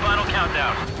 Commencing final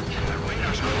countdown. 10,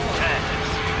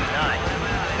 9,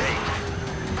 8,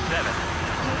 7,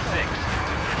 6,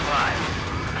 5,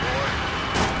 4,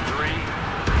 3,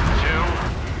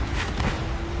 2.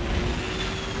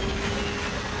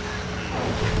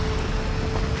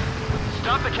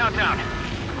 Stop the countdown.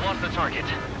 We've lost the target.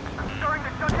 Starting to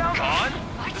shut down. Gone?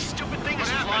 The stupid thing is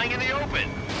flying in the open.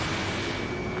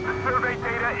 The survey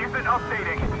data isn't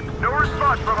updating. No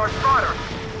response from our spotter.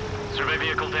 Survey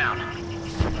vehicle down.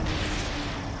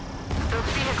 Those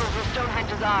vehicles are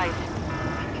Stonehenge's eyes.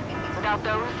 Without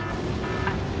those,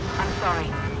 I'm sorry.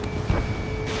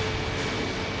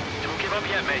 Don't give up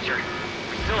yet, Major.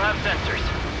 We still have sensors.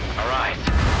 Our eyes.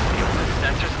 The oldest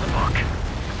sensors in the book.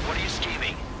 What are you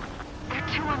scheming? They're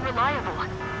too unreliable.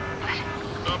 But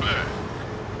Not bad.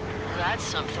 That's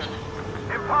something.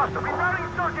 Impossible. Rerouting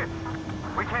circuit.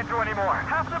 We can't do any more.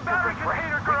 Half the battery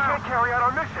containers are out. We can't carry out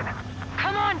our mission.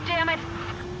 come on, damn it!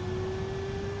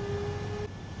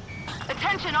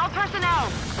 Attention, all personnel!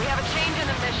 We have a change in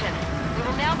the mission. We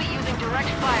will now be using direct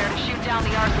fire to shoot down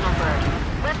the Arsenal bird.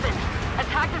 Listen,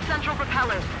 attack the central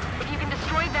propellers. If you can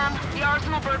destroy them, the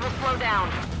Arsenal bird will slow down.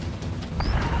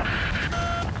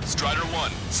 Strider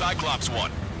 1, Cyclops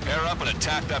 1, pair up and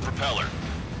attack that propeller.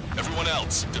 Everyone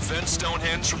else, defend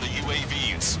Stonehenge from the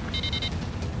UAVs.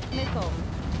 Missile.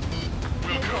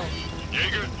 Wilco.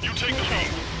 Jaeger, you take the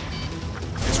lead.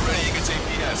 It's ready against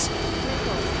APS.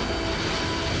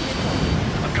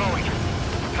 I'm going.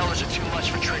 Propellers are too much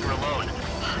for Trigger alone.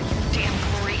 Damn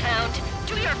glory hound.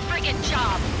 Do your friggin'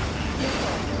 job.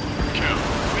 Cal,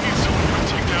 we need someone who can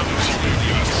take down those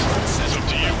UAVs. It's up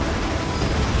to you.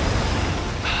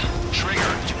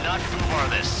 Trigger, do not foobar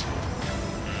this.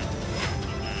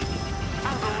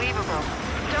 Unbelievable.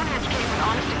 Stonehenge came with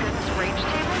honest-to-goodness range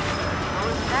tables? Well,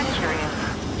 isn't that curious?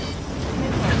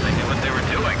 Guess they knew what they were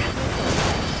doing.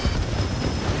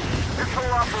 This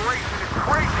whole operation is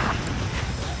crazy.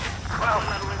 Well,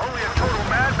 only a total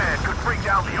madman could bring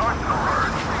down the Arsenal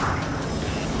bird.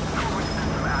 Cooling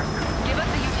system active. Give us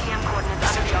the UTM coordinates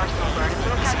under the Arsenal bird, and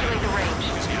we'll calculate the range.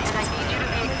 And I need you to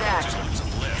be exact.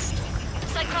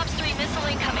 Cyclops 3 missile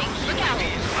incoming. Look out. I'm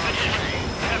in.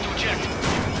 I have to eject.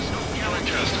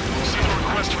 Test. Send a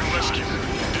request for rescue.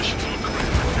 Conditions look grim.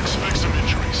 Expect some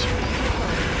injuries.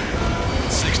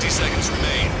 60 seconds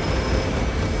remain.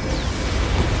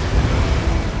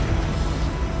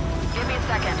 Give me a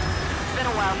second. It's been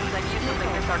a while since I've used something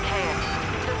this archaic.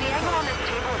 Does the angle on this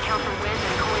table account for wind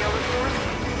and Coriolis force?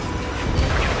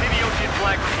 I can see the ocean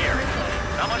flag from here.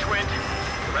 Not much wind.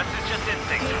 The rest is just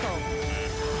instinct.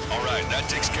 All right, that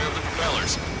takes care of the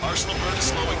propellers. Arsenal bird is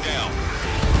slowing down.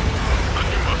 I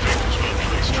knew my fate was well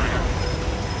placed, Trigger.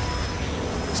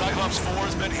 Cyclops 4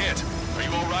 has been hit. Are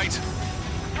you all right?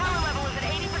 Power level is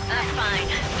at 80%. Fine.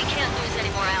 We can't lose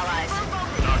any more allies.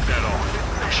 Knock that off.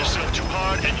 Push yourself too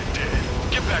hard and you're dead.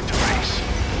 Get back to base.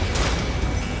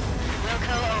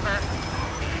 Wilco over.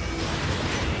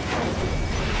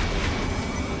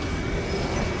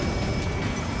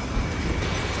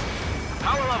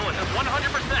 Power level is at 100%.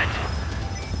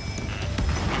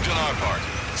 We've done our part.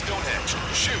 Stonehenge,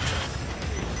 shoot.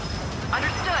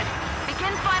 Understood.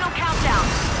 Begin final countdown.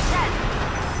 10,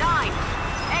 9,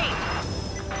 8,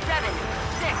 7,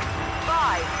 6,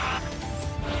 5,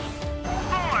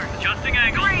 4, Adjusting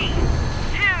angle. 3,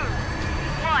 2,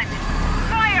 1.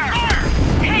 Fire!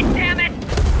 Hit, damn it!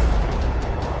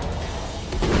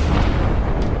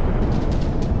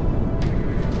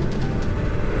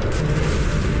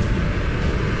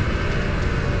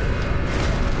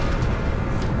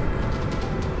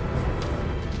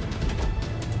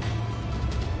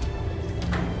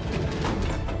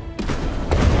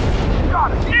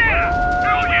 Yeah!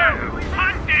 Hell yeah!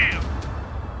 Hot damn!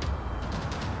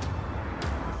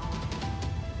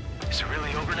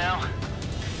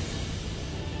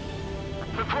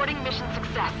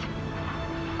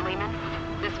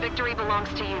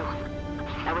 thanks to you.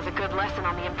 That was a good lesson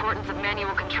on the importance of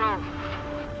manual control.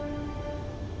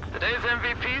 Today's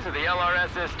MVPs are the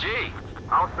LRSSG.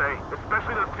 I'll say,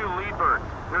 especially those two lead birds.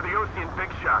 They're the Ocean big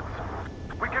shots.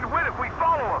 We can win if we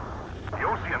follow them. The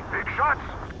Ocean big shots?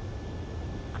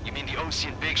 You mean the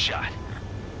Ocean Big Shot?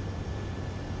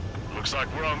 Looks like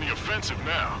we're on the offensive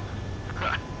now.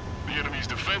 The enemy's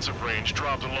defensive range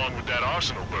dropped along with that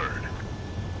arsenal bird.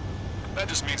 That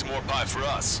just means more pie for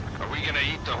us. Are we gonna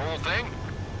eat the whole thing?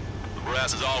 The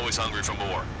brass is always hungry for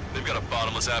more. They've got a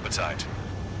bottomless appetite.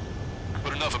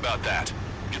 But enough about that.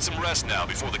 Get some rest now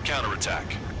before the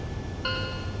counterattack.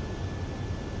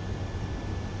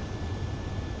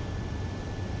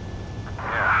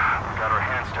 Yeah, we got our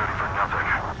hands dirty for nothing.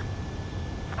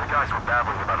 The guys were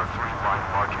babbling about a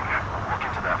 3-line marking. Look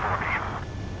into that for me.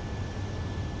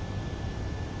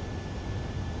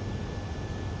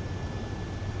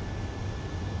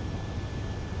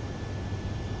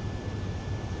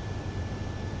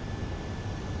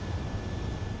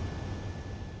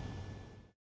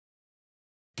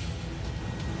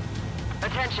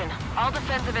 Attention, all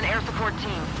defensive and air support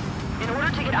teams. In order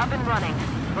to get up and running,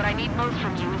 what I need most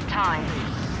from you is time.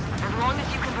 As long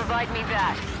as you can provide me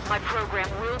that, my program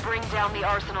will bring down the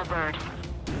arsenal bird.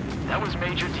 That was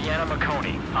Major Deanna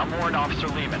McConey. I'm Warrant Officer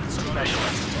Lehman,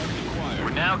 specialist. We're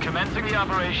now commencing the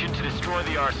operation to destroy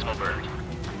the arsenal bird.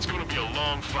 It's gonna be a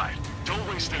long fight. Don't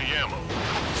waste any ammo.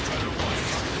 Strider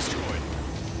 1 destroyed.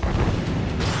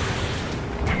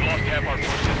 We've lost half our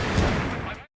forces.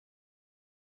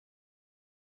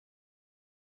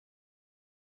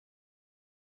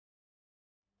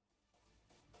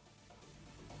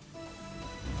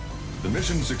 The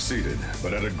mission succeeded,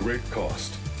 but at a great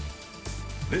cost.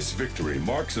 This victory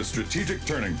marks a strategic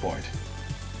turning point.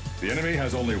 The enemy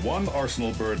has only one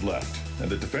arsenal bird left, and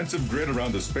the defensive grid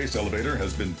around the space elevator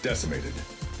has been decimated.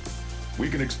 We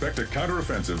can expect a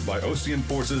counteroffensive by Ocean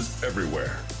forces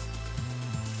everywhere.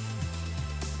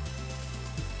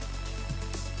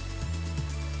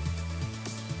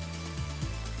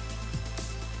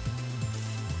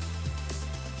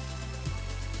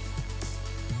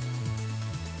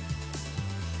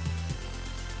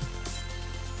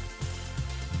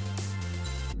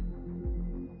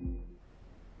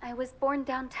 I was born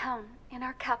downtown, in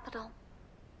our capital.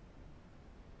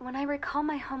 When I recall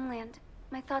my homeland,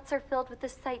 my thoughts are filled with the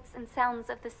sights and sounds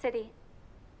of the city.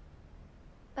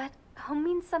 But home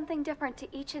means something different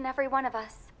to each and every one of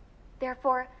us.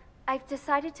 Therefore, I've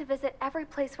decided to visit every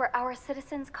place where our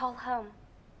citizens call home.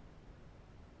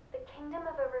 The Kingdom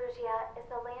of Erusia is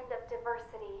a land of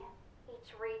diversity.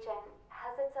 Each region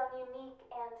has its own unique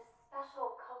and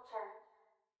special culture.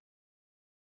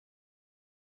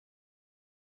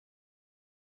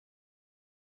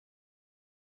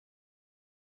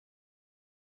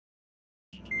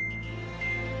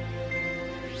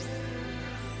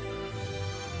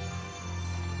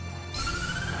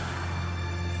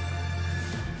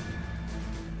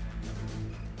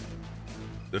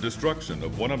 The destruction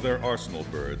of one of their arsenal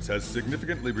birds has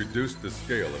significantly reduced the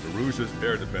scale of Erusia's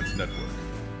air defense network.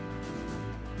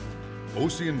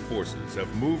 Ocean forces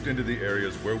have moved into the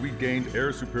areas where we gained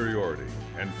air superiority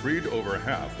and freed over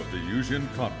half of the Eurasian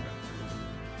continent.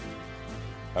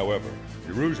 However,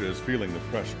 Erusia is feeling the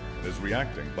pressure and is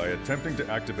reacting by attempting to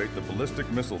activate the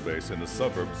ballistic missile base in the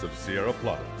suburbs of Sierra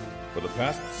Plata. For the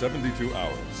past 72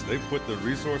 hours, they've put their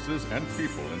resources and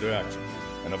people into action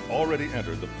and have already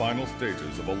entered the final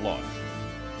stages of a launch.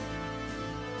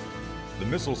 The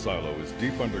missile silo is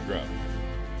deep underground.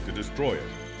 To destroy it,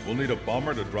 we'll need a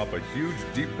bomber to drop a huge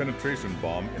deep penetration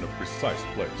bomb in a precise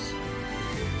place.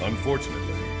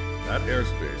 Unfortunately, that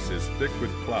airspace is thick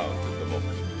with clouds at the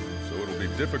moment, so it'll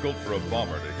be difficult for a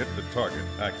bomber to hit the target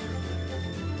accurately.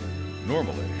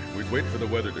 Normally, we'd wait for the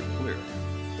weather to clear,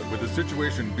 but with the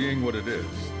situation being what it is,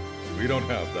 we don't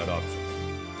have that option.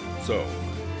 So,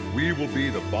 we will be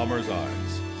the bomber's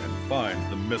eyes and find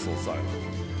the missile silo.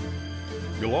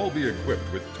 You'll all be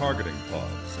equipped with targeting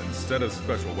pods instead of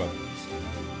special weapons.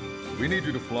 We need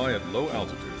you to fly at low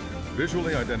altitude and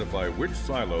visually identify which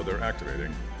silo they're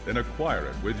activating, then acquire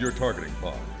it with your targeting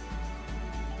pod.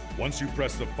 Once you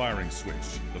press the firing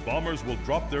switch, the bombers will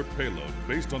drop their payload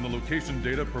based on the location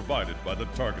data provided by the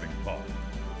targeting pod.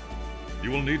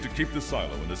 You will need to keep the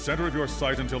silo in the center of your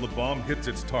sight until the bomb hits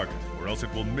its target, or else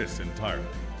it will miss entirely.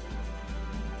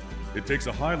 It takes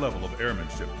a high level of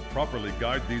airmanship to properly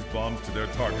guide these bombs to their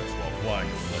targets while flying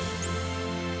in place.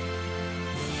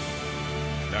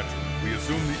 Naturally, we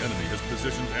assume the enemy has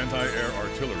positioned anti-air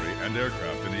artillery and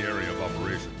aircraft in the area of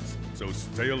operations, so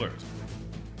stay alert.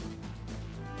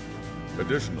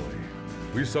 Additionally,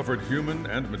 we suffered human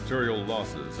and material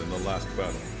losses in the last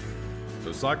battle.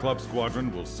 The Cyclops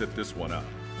Squadron will sit this one out.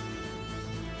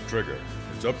 Trigger,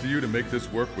 it's up to you to make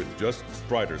this work with just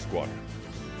Strider Squadron.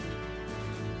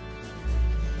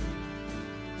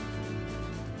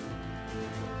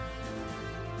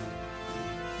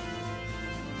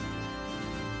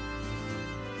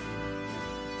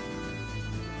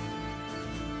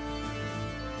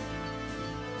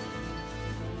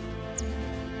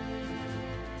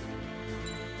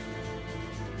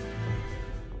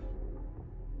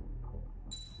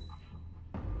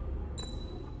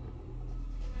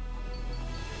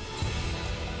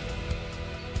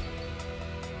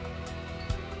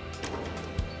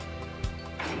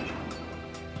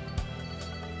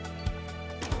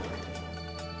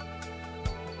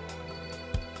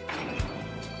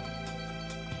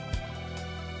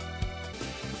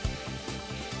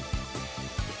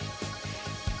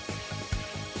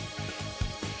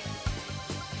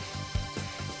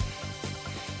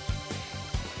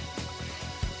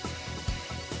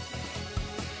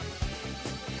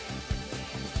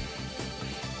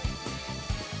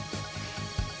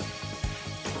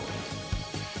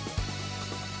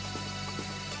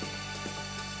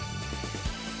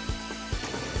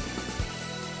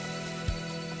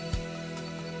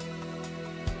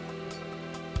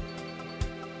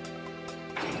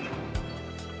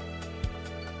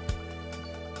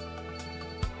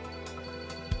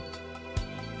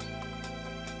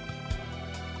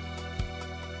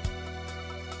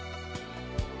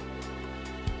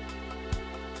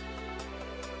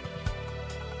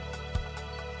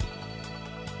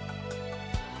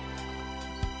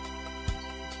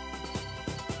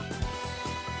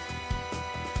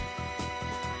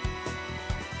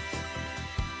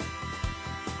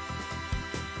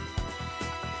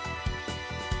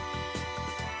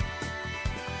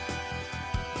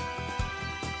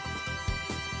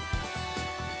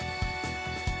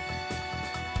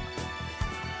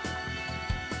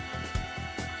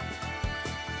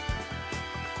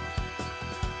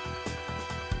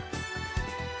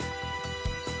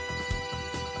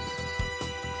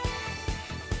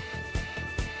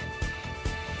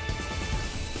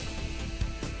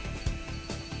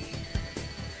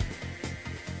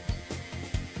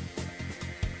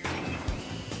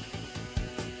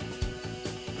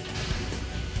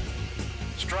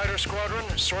 Strider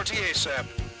Squadron, sortie ASAP.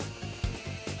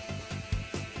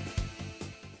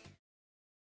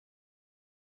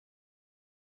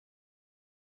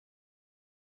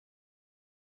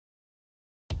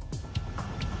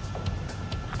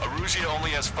 Arusia only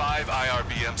has 5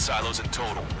 IRBM silos in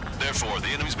total. Therefore, the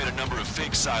enemy's made a number of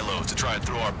fake silos to try and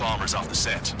throw our bombers off the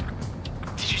scent.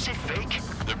 Did you say fake?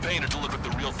 They're painted to look like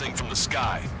the real thing from the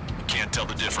sky. You can't tell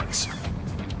the difference.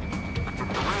 The way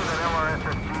that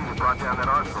LRSSG brought down that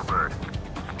arsenal bird.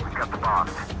 We've got the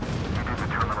bombs. You do the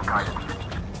terminal guidance.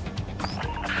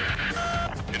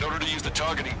 In order to use the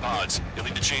targeting pods, you'll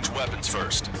need to change weapons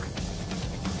first.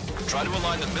 Try to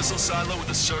align the missile silo with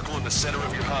the circle in the center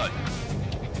of your HUD.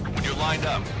 When you're lined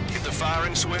up, hit the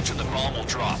firing switch and the bomb will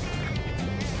drop.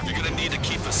 You're gonna need to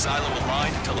keep the silo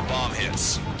aligned until the bomb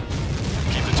hits.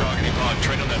 Keep the targeting pod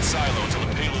trained on that silo until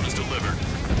the payload is delivered.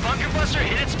 Bunker buster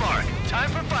hit its mark.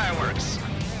 Time for fireworks.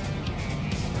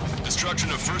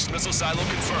 Destruction of first missile silo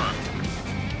confirmed.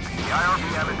 The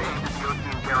IRBM is aimed at the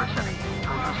Ocean garrison.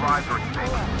 Soldiers' lives are at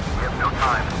stake. We have no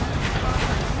time.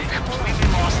 They completely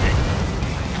lost it.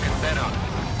 You can bet on it.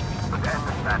 Let's end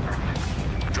this madness.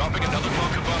 Dropping another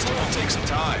bunker buster will take some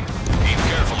time. Aim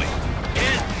carefully.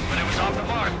 Hit, but it was off the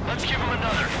mark. Let's give him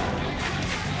another.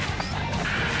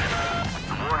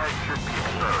 The warhead should be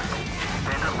exposed.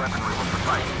 Standard weaponry will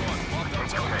suffice.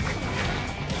 Take your pick.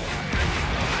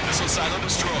 Missile silo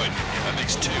destroyed. That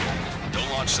makes 2. No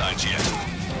launch signs yet.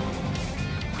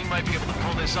 We might be able to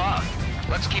pull this off.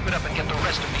 Let's keep it up and get the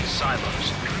rest of these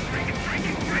silos.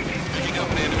 Picking up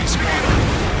an enemy squadron.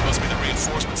 Must be the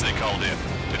reinforcements they called in.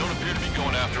 They don't appear to be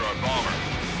going after our bomber.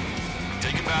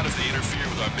 Take them out if they interfere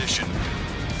with our mission.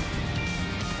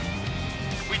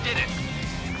 We did it.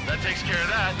 That takes care of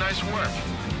that. Nice work.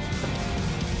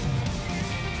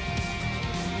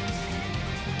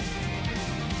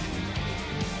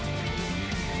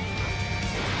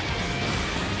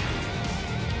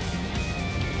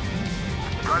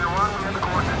 Strider 1, we have the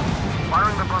coordinates.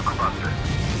 Firing the bunker buster.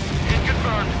 Hit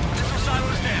confirmed. Missile silo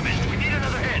is damaged. We need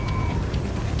another hit.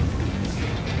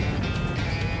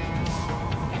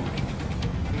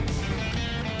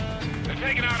 They're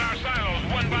taking out our silos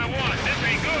one by one. This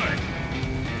ain't good.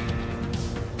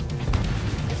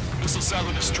 Missile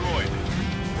silo destroyed.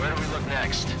 Where do we look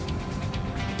next?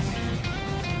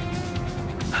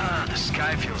 The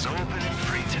sky feels open and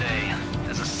free today.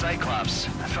 As a Cyclops,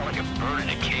 I felt like a bird in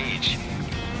a cage.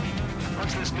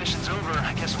 Once this mission's over,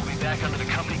 I guess we'll be back under the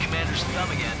company commander's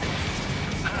thumb again.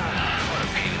 What a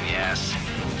pain in the ass.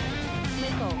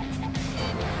 Missile.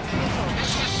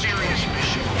 This is a serious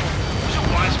mission. Was it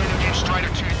Wiseman who gave Strider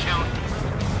 2 to town?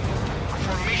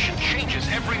 Formation changes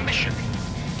every mission.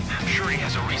 I'm sure he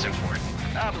has a reason for it.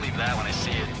 I'll believe that when I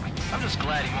see it. I'm just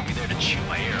glad he won't be there to chew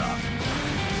my ear off.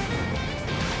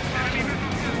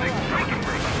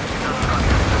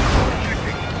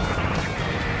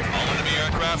 All enemy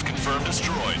aircraft confirmed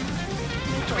destroyed.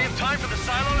 Do we have time for the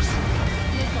silos?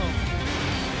 Missile.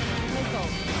 Missile.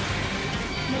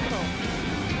 Missile.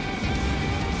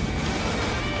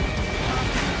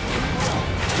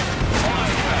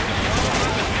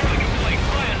 Nearly complete.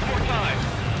 Fly it 4 times.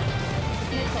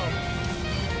 Missile.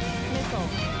 Missile.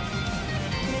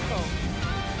 Missile.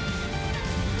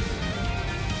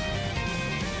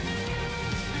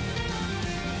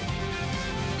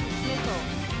 Missile.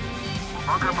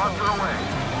 Bunker buster away.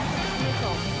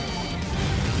 Missile.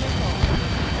 Missile.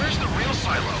 Where's the real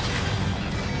silo?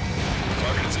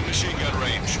 Target is in machine gun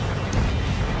range.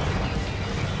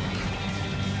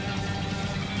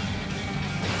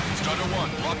 Strider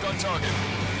 1, locked on target.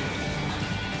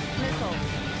 Missile.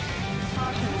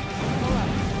 Caution. Pull up.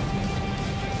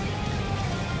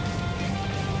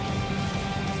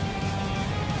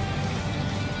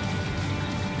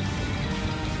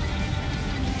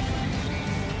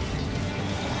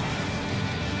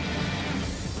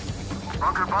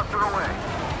 Bunker buster away.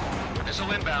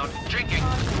 Missile inbound. Jinking.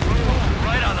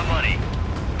 Right on the money.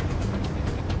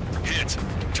 Hit.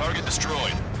 Target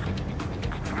destroyed.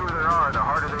 The fewer there are, the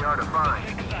harder they are to find.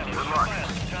 Good luck.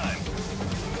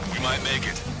 We might make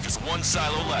it. Just one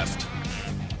silo left.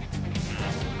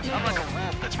 I'm like a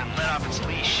wolf that's been let off its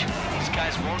leash. These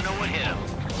guys won't know what hit him.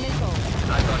 Missile.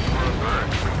 I thought you were a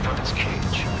bird free from its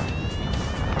cage.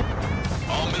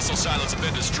 All missile silos have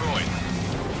been destroyed.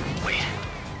 Wait,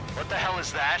 what the hell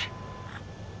is that?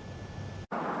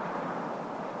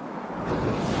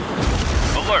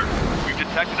 Alert! We've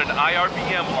detected an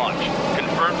IRBM launch.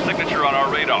 Confirmed signature on our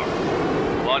radar.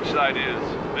 Launch site is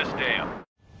this dam.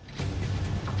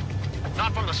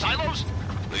 Not from the silos?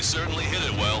 They certainly hit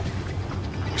it well.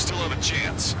 We still have a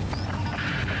chance.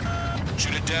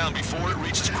 Shoot it down before it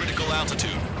reaches critical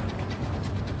altitude.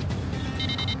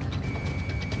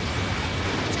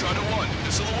 Strider 1,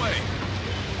 missile away.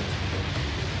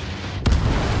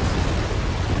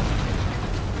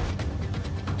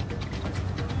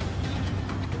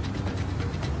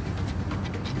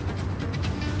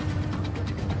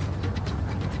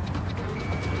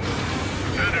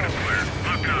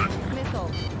 Missile. Missile.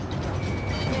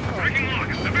 Breaking lock.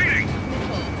 Evading.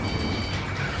 Missile.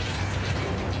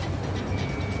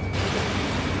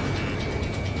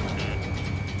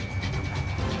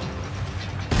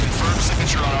 Confirmed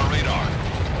signature on our radar.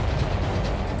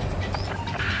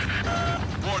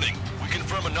 Warning, we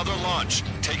confirm another launch.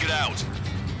 Take it out.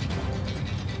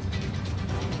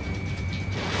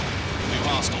 New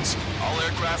hostiles. All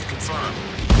aircraft confirmed.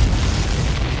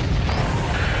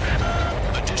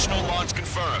 Additional launch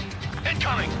confirmed.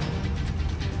 Incoming.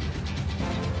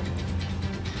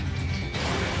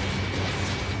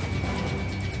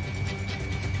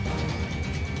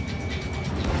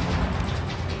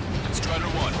 Strider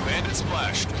 1, bandit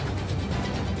splashed.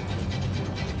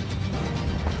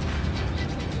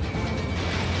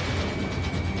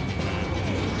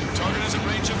 Target is in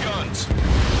range of guns.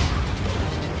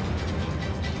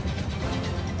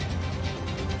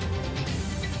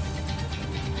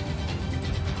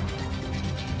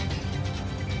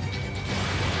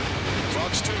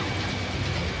 Fox 2.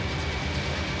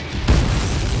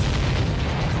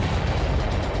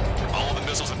 All of the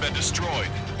missiles have been destroyed.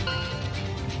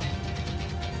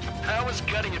 I was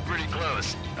gutting it pretty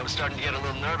close. I was starting to get a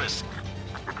little nervous.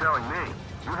 You're telling me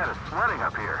you had us sweating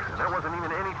up here, and there wasn't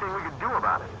even anything we could do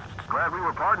about it. Glad we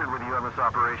were partnered with you on this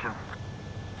operation.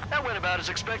 That went about as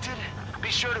expected. Be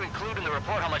sure to include in the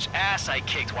report how much ass I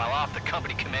kicked while off the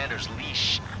company commander's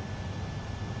leash.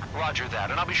 Roger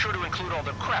that, and I'll be sure to include all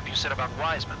the crap you said about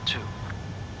Wiseman, too.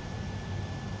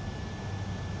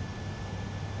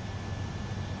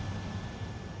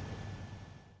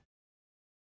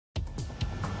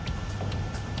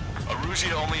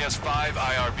 Arusia only has 5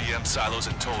 IRBM silos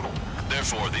in total.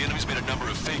 Therefore, the enemy's made a number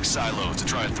of fake silos to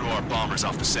try and throw our bombers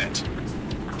off the scent.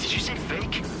 Did you say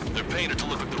fake? They're painted to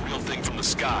look like the real thing from the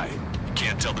sky. You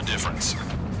can't tell the difference.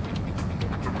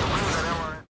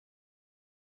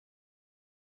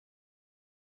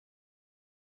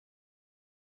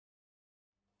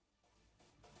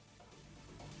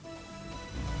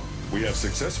 We have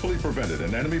successfully prevented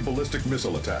an enemy ballistic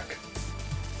missile attack.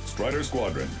 Strider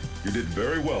Squadron, you did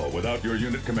very well without your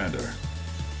unit commander.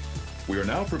 We are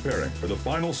now preparing for the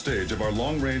final stage of our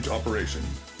long-range operation,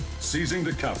 seizing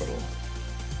the capital.